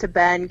 runs to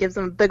Ben, gives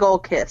him a big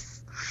old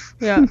kiss.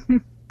 Yeah.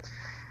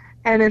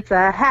 And it's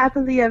a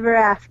happily ever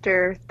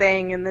after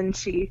thing. And then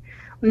she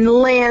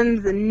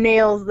lands and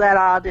nails that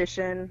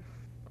audition,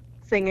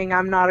 singing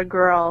I'm Not a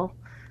Girl,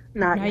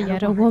 Not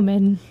Yet a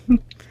Woman.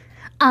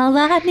 All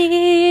I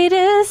need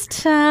is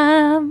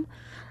time,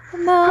 a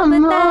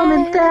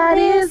moment that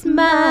is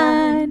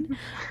mine.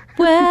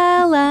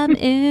 Well, I'm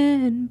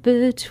in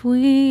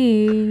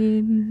between.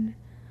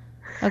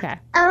 Okay.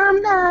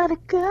 I'm not a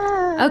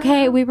girl.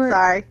 Okay, we were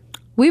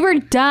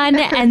done,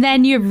 and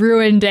then you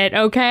ruined it.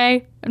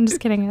 Okay, I'm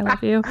just kidding. I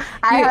love you.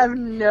 I have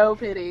no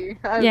pity.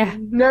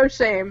 No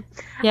shame.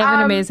 You have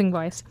an amazing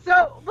voice.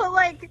 So, but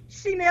like,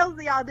 she nails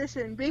the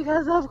audition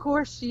because of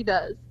course she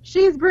does.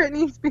 She's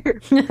Britney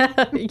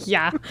Spears.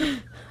 Yeah.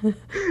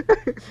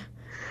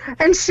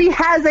 And she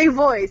has a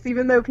voice,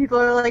 even though people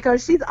are like, oh,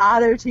 she's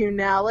auto-tuned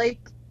now. Like,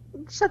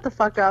 shut the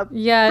fuck up.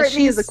 Yeah,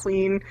 Britney is a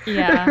queen.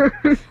 Yeah.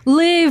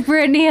 Leave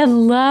Britney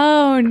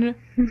alone.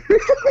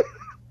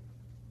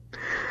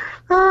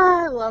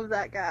 I love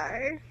that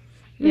guy.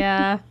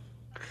 Yeah.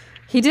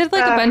 He did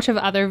like a bunch of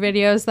other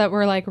videos that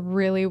were like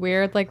really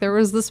weird. Like there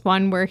was this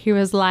one where he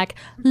was like,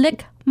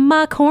 lick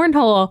my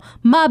cornhole,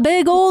 my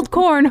big old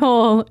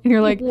cornhole. And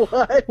you're like,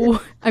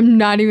 what? I'm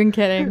not even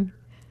kidding.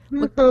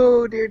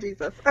 Oh, dear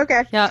Jesus.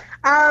 Okay. Yeah.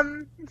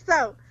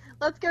 So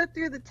let's go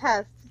through the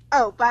tests.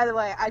 Oh, by the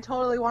way, I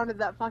totally wanted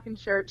that fucking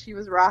shirt she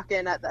was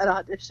rocking at that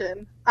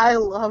audition. I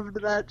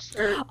loved that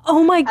shirt.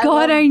 Oh my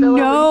God, I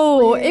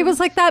know. Sleeves. It was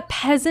like that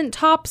peasant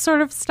top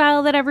sort of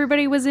style that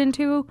everybody was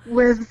into.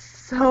 With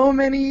so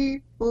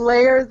many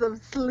layers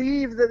of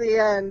sleeves at the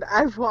end.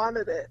 I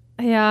wanted it.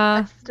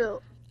 Yeah.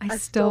 I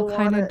still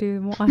kind of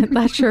do want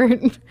that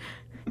shirt.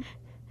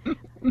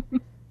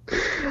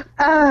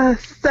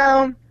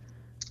 So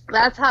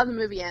that's how the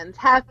movie ends.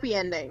 Happy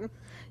ending.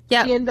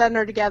 Yeah. She and Ben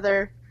are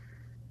together.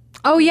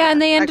 Oh, yeah,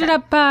 and they ended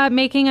up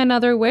making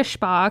another wish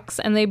box,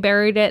 and they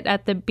buried it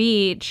at the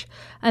beach.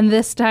 And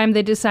this time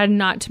they decided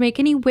not to make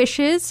any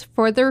wishes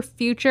for their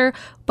future,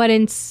 but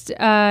any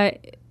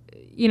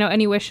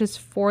wishes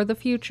for the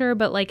future,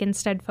 but like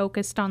instead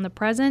focused on the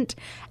present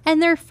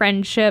and their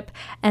friendship.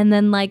 And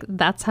then like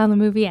that's how the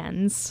movie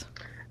ends.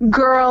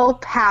 Girl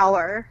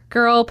power.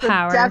 Girl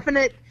power.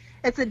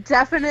 It's a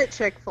definite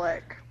chick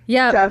flick.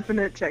 Yeah.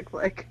 Definite chick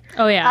flick.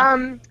 Oh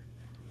yeah.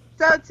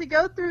 So to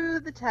go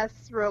through the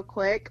tests real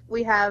quick,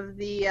 we have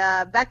the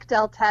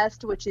Bechdel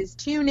test, which is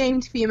two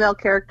named female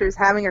characters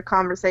having a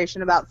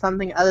conversation about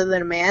something other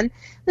than a man.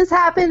 This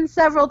happens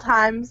several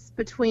times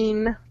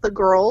between the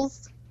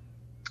girls,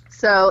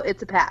 so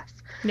it's a pass.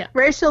 Yeah.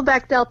 Racial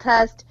Bechdel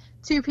test,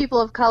 two people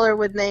of color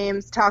with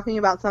names talking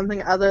about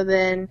something other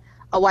than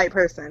a white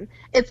person.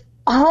 It's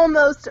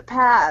almost a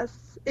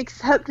pass,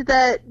 except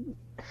that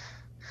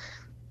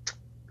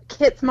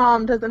Kit's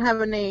mom doesn't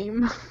have a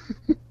name.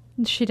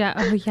 She does.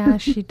 Oh yeah,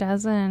 she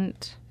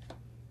doesn't.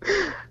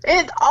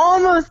 It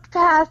almost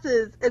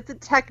passes. It's a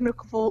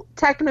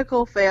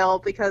technical fail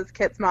because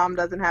Kit's mom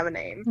doesn't have a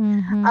name.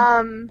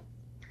 Mm-hmm.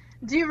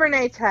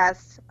 DuVernay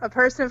test. A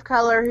person of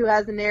color who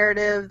has a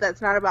narrative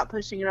that's not about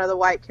pushing another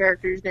white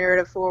character's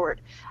narrative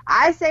forward.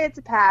 I say it's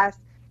a pass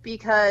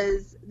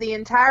because the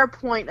entire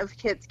point of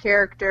Kit's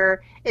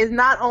character is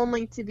not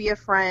only to be a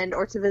friend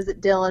or to visit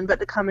Dylan, but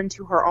to come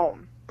into her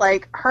own.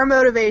 Like, her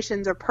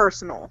motivations are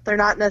personal. They're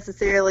not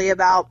necessarily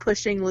about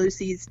pushing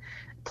Lucy's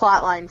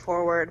plotline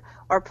forward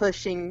or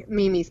pushing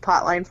Mimi's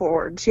plotline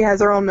forward. She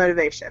has her own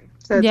motivation.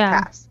 So it's a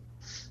pass.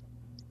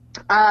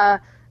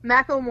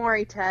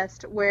 Macklemore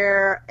test,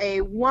 where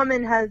a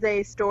woman has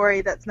a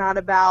story that's not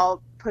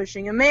about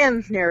pushing a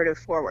man's narrative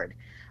forward.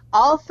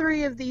 All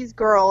three of these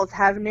girls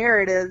have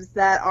narratives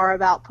that are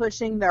about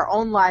pushing their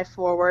own life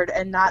forward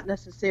and not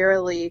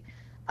necessarily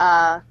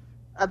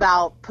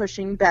about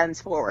pushing Ben's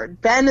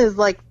forward. Ben is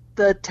like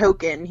the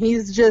token.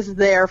 He's just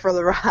there for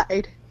the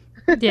ride.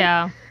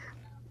 Yeah.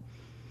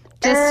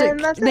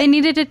 They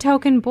needed a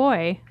token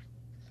boy.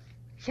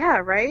 Yeah,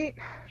 right?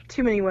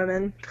 Too many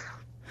women.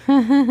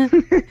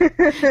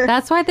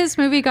 That's why this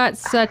movie got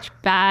such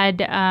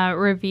bad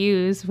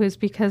reviews, was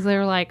because they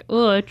were like,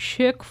 oh,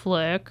 chick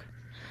flick.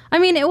 I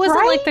mean, it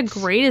wasn't like the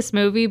greatest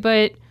movie,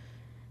 but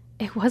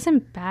it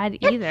wasn't bad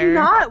either. It's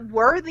not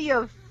worthy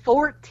of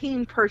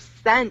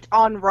 14%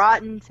 on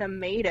Rotten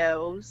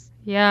Tomatoes.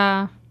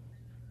 Yeah.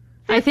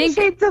 50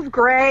 Shades of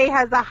Grey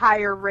has a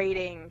higher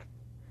rating.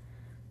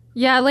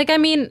 Yeah, like, I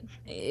mean,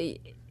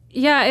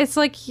 yeah, it's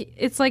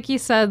like you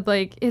said,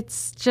 like,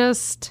 it's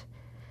just,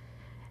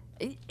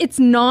 it's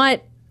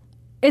not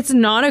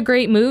a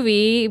great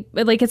movie.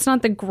 Like, it's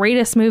not the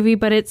greatest movie,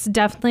 but it's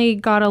definitely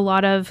got a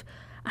lot of,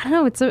 I don't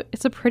know,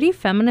 it's a pretty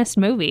feminist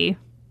movie.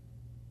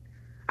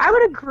 I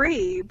would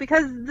agree,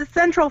 because the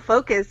central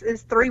focus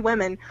is 3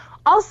 women.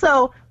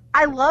 Also,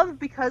 I love,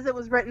 because it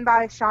was written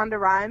by Shonda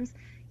Rhimes,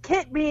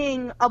 Kit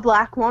being a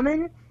black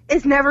woman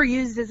is never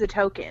used as a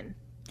token.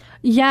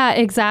 Yeah,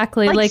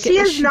 exactly. Like she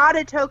is not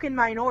a token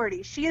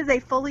minority. She is a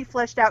fully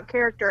fleshed out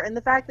character, and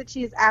the fact that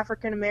she is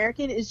African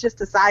American is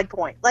just a side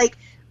point. Like,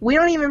 we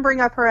don't even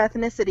bring up her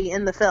ethnicity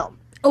in the film.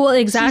 Well,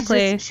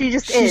 exactly.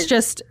 She's is.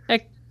 Just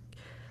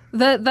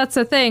that's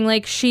the thing.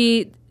 Like,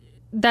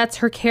 that's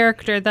her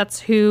character. That's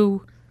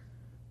who.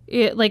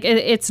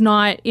 It's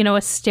not,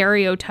 a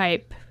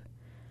stereotype.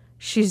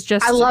 She's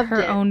just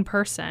her own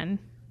person.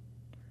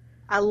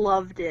 I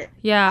loved it.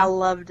 Yeah. I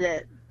loved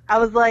it. I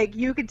was like,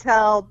 you could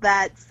tell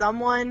that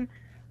someone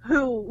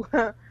who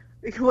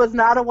was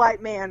not a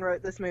white man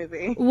wrote this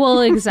movie.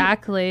 Well,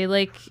 exactly.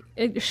 Like,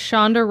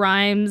 Shonda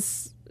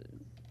Rhimes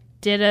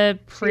did a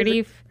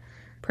pretty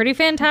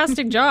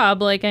fantastic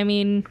job. Like, I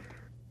mean...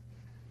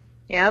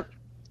 Yep.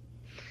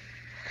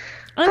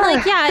 I'm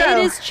like, yeah,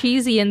 it is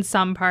cheesy in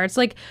some parts.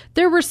 Like,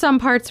 there were some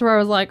parts where I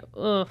was like,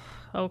 ugh,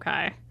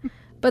 okay.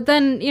 But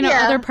then,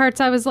 other parts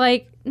I was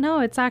like, no,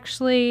 it's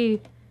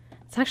actually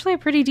a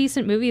pretty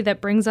decent movie that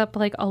brings up,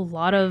 like, a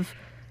lot of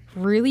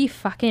really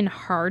fucking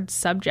hard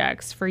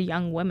subjects for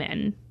young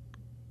women.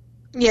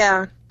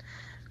 Yeah.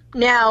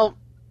 Now,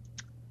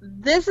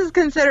 this is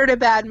considered a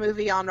bad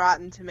movie on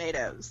Rotten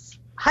Tomatoes.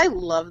 I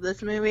love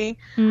this movie.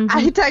 Mm-hmm.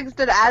 I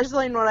texted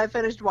Ashley when I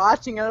finished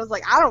watching it. I was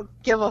like, I don't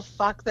give a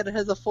fuck that it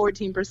has a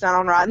 14%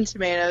 on Rotten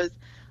Tomatoes.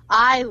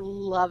 I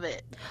love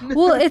it.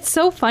 Well, it's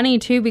so funny,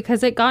 too,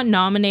 because it got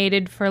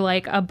nominated for,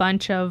 like, a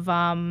bunch of,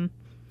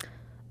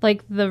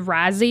 like, the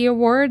Razzie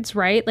Awards,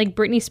 right? Like,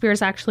 Britney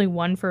Spears actually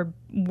won for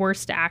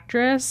Worst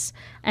Actress.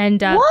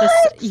 And,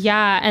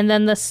 and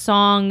then the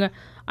song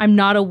I'm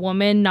Not a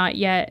Woman, Not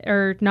Yet,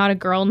 or Not a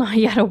Girl, Not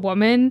Yet a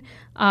Woman,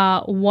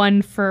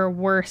 won for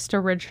Worst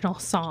Original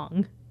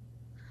Song.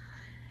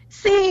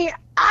 See,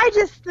 I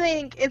just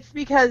think it's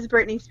because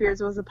Britney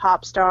Spears was a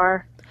pop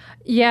star.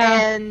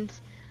 Yeah. And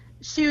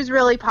she was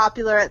really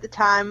popular at the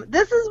time.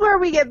 This is where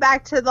we get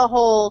back to the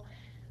whole,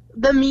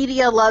 the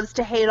media loves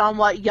to hate on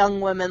what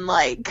young women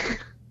like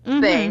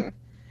thing.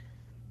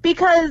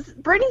 Because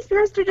Britney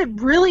Spears did a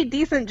really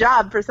decent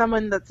job for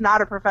someone that's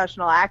not a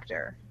professional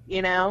actor,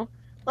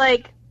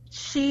 Like,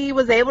 she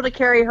was able to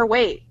carry her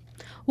weight.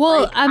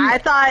 Well, like, I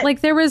thought...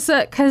 Like, there was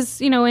because,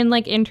 in,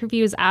 like,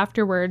 interviews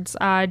afterwards,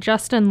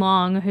 Justin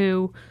Long,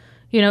 who,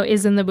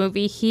 is in the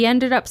movie, he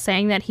ended up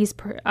saying that he's,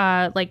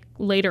 like,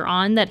 later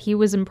on, that he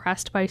was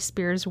impressed by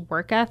Spears'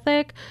 work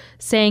ethic,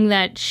 saying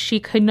that she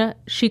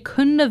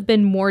couldn't have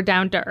been more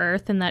down to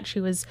earth, and that she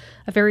was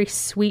a very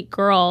sweet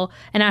girl.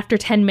 And after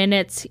 10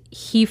 minutes,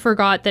 he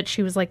forgot that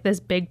she was, like, this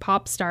big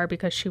pop star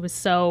because she was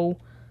so,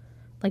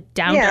 like,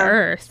 down to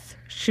earth.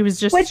 She was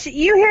just... Which,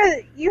 you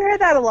hear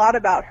that a lot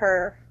about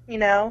her,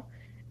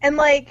 And,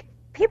 like,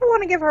 people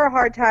want to give her a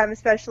hard time,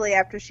 especially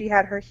after she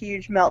had her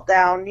huge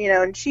meltdown,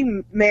 and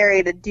she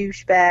married a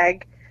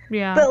douchebag.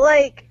 Yeah. But,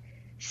 like,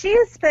 she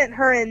has spent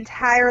her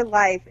entire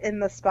life in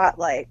the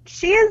spotlight.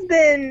 She has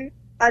been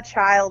a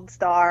child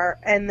star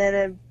and then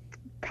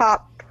a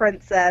pop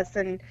princess.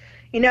 And,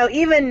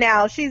 even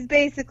now, she's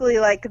basically,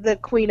 like, the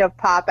queen of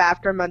pop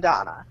after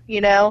Madonna,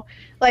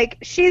 Like,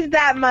 she's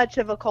that much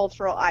of a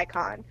cultural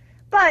icon.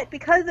 But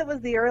because it was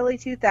the early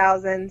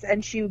 2000s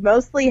and she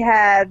mostly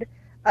had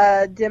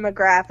a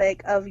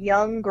demographic of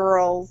young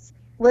girls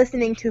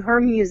listening to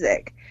her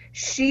music,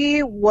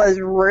 she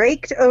was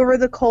raked over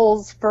the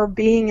coals for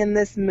being in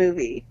this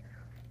movie.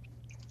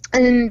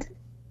 And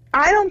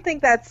I don't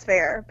think that's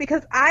fair,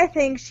 because I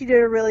think she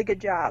did a really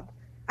good job.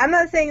 I'm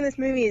not saying this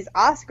movie is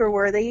Oscar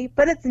worthy,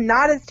 but it's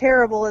not as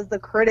terrible as the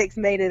critics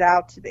made it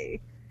out to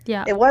be.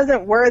 Yeah. It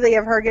wasn't worthy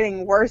of her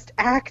getting Worst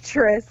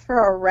Actress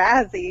for a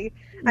Razzie.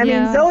 I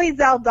mean, Zoe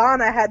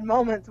Saldana had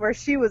moments where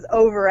she was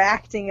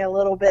overacting a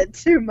little bit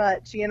too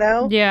much,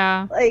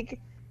 Yeah.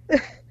 Like,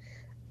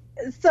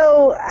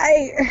 so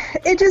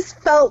it just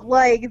felt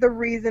like the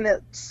reason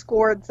it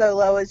scored so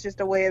low is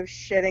just a way of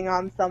shitting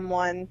on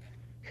someone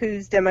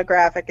whose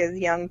demographic is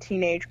young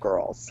teenage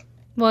girls.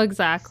 Well,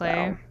 exactly.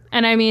 So.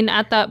 And I mean,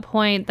 at that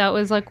point, that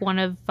was like one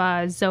of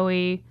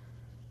Zoe's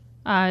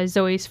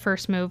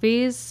first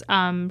movies.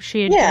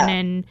 She had been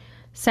in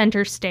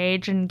Center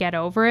Stage and Get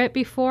Over It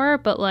before,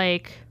 but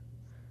like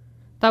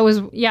that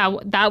was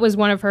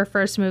one of her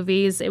first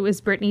movies. It was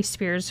Britney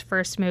Spears'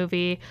 first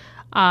movie.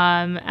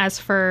 As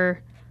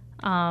for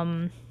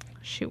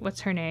Shoot,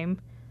 what's her name?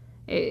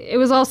 It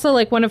was also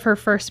like one of her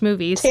first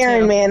movies.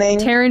 Taryn Manning.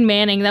 Taryn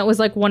Manning. That was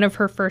like one of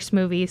her first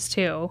movies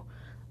too.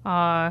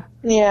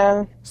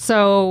 Yeah.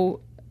 So,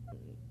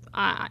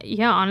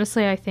 yeah,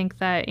 honestly, I think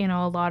that, you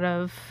know,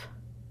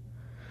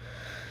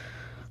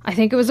 I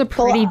think it was a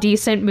pretty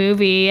decent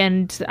movie,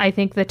 and I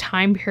think the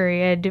time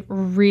period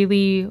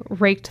really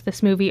raked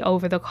this movie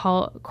over the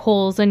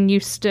coals and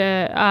used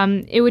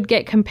to, it would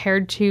get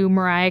compared to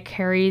Mariah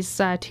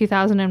Carey's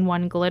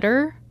 2001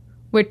 Glitter,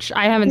 which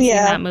I haven't seen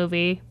that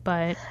movie,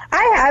 but...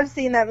 I have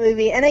seen that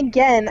movie, and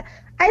again,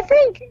 I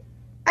think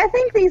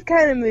these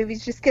kind of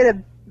movies just get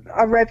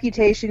a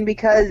reputation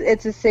because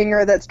it's a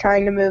singer that's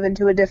trying to move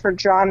into a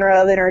different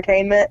genre of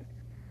entertainment.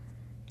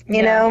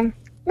 You know?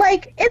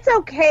 Like, it's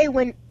okay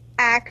when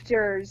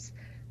actors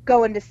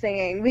go into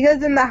singing,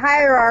 because in the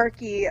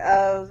hierarchy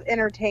of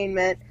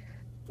entertainment,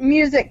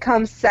 music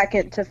comes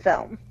second to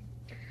film.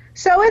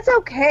 So it's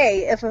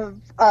okay if a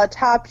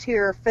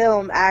top-tier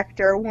film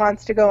actor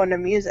wants to go into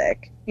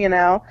music, you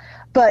know?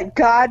 But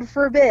God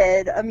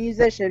forbid a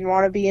musician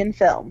want to be in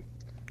film.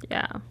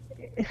 Yeah.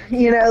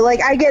 You know,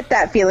 like, I get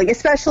that feeling,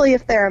 especially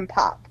if they're in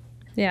pop.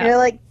 Yeah. You know,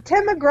 like,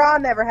 Tim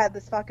McGraw never had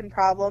this fucking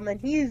problem,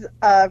 and he's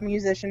a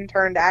musician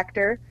turned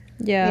actor.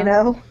 Yeah. You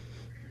know?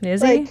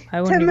 Is he?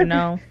 I wouldn't even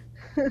know.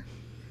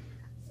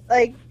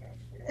 Like,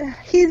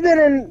 he's been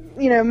in,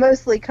 you know,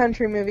 mostly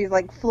country movies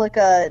like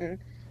Flicka, and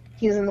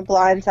he was in The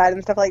Blind Side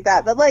and stuff like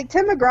that. But, like,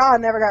 Tim McGraw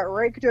never got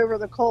raked over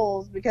the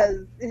coals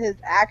because his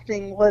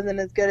acting wasn't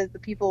as good as the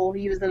people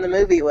he was in the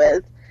movie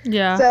with.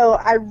 Yeah. So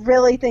I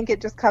really think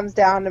it just comes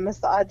down to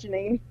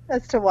misogyny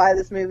as to why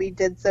this movie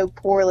did so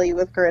poorly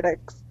with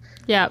critics.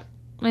 Yeah,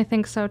 I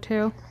think so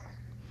too.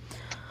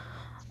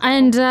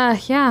 And,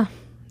 yeah.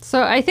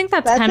 So I think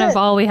that's kind of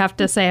all we have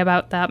to say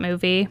about that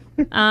movie.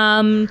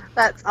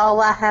 That's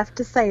all I have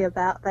to say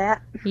about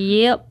that.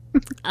 Yep.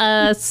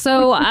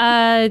 So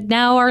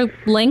now our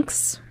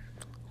links.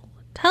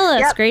 Tell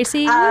us,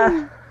 Gracie.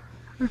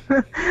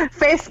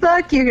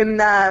 Facebook, you can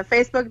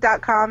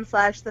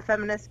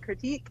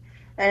facebook.com/thefeministcritique.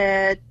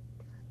 Then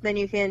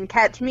you can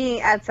catch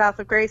me at South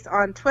of Grace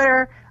on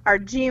Twitter. Our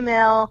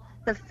Gmail,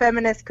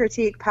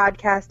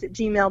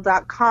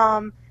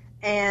 thefeministcritiquepodcast@gmail.com.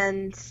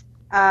 And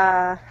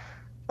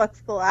what's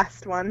the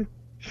last one?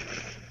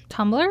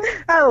 Tumblr?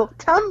 Oh,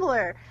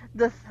 Tumblr.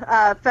 The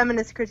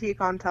Feminist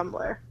Critique on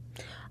Tumblr.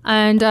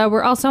 And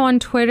we're also on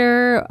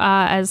Twitter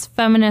as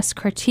Feminist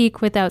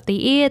Critique without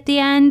the E at the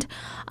end.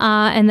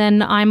 And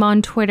then I'm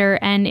on Twitter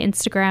and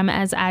Instagram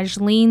as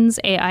Aislenes,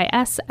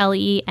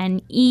 AISLENES.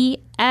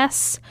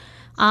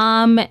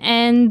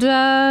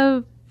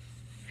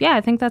 Yeah,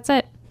 I think that's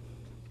it.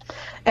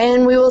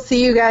 And we will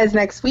see you guys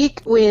next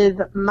week with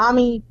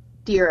Mommy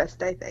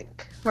Dearest, I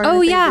think. We're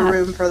gonna save the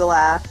room for the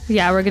last.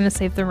 Yeah, we're going to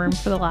save the room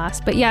for the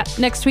last. But yeah,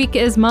 next week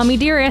is Mommy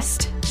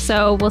Dearest.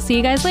 So we'll see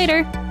you guys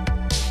later.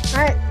 All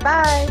right,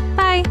 bye.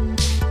 Bye.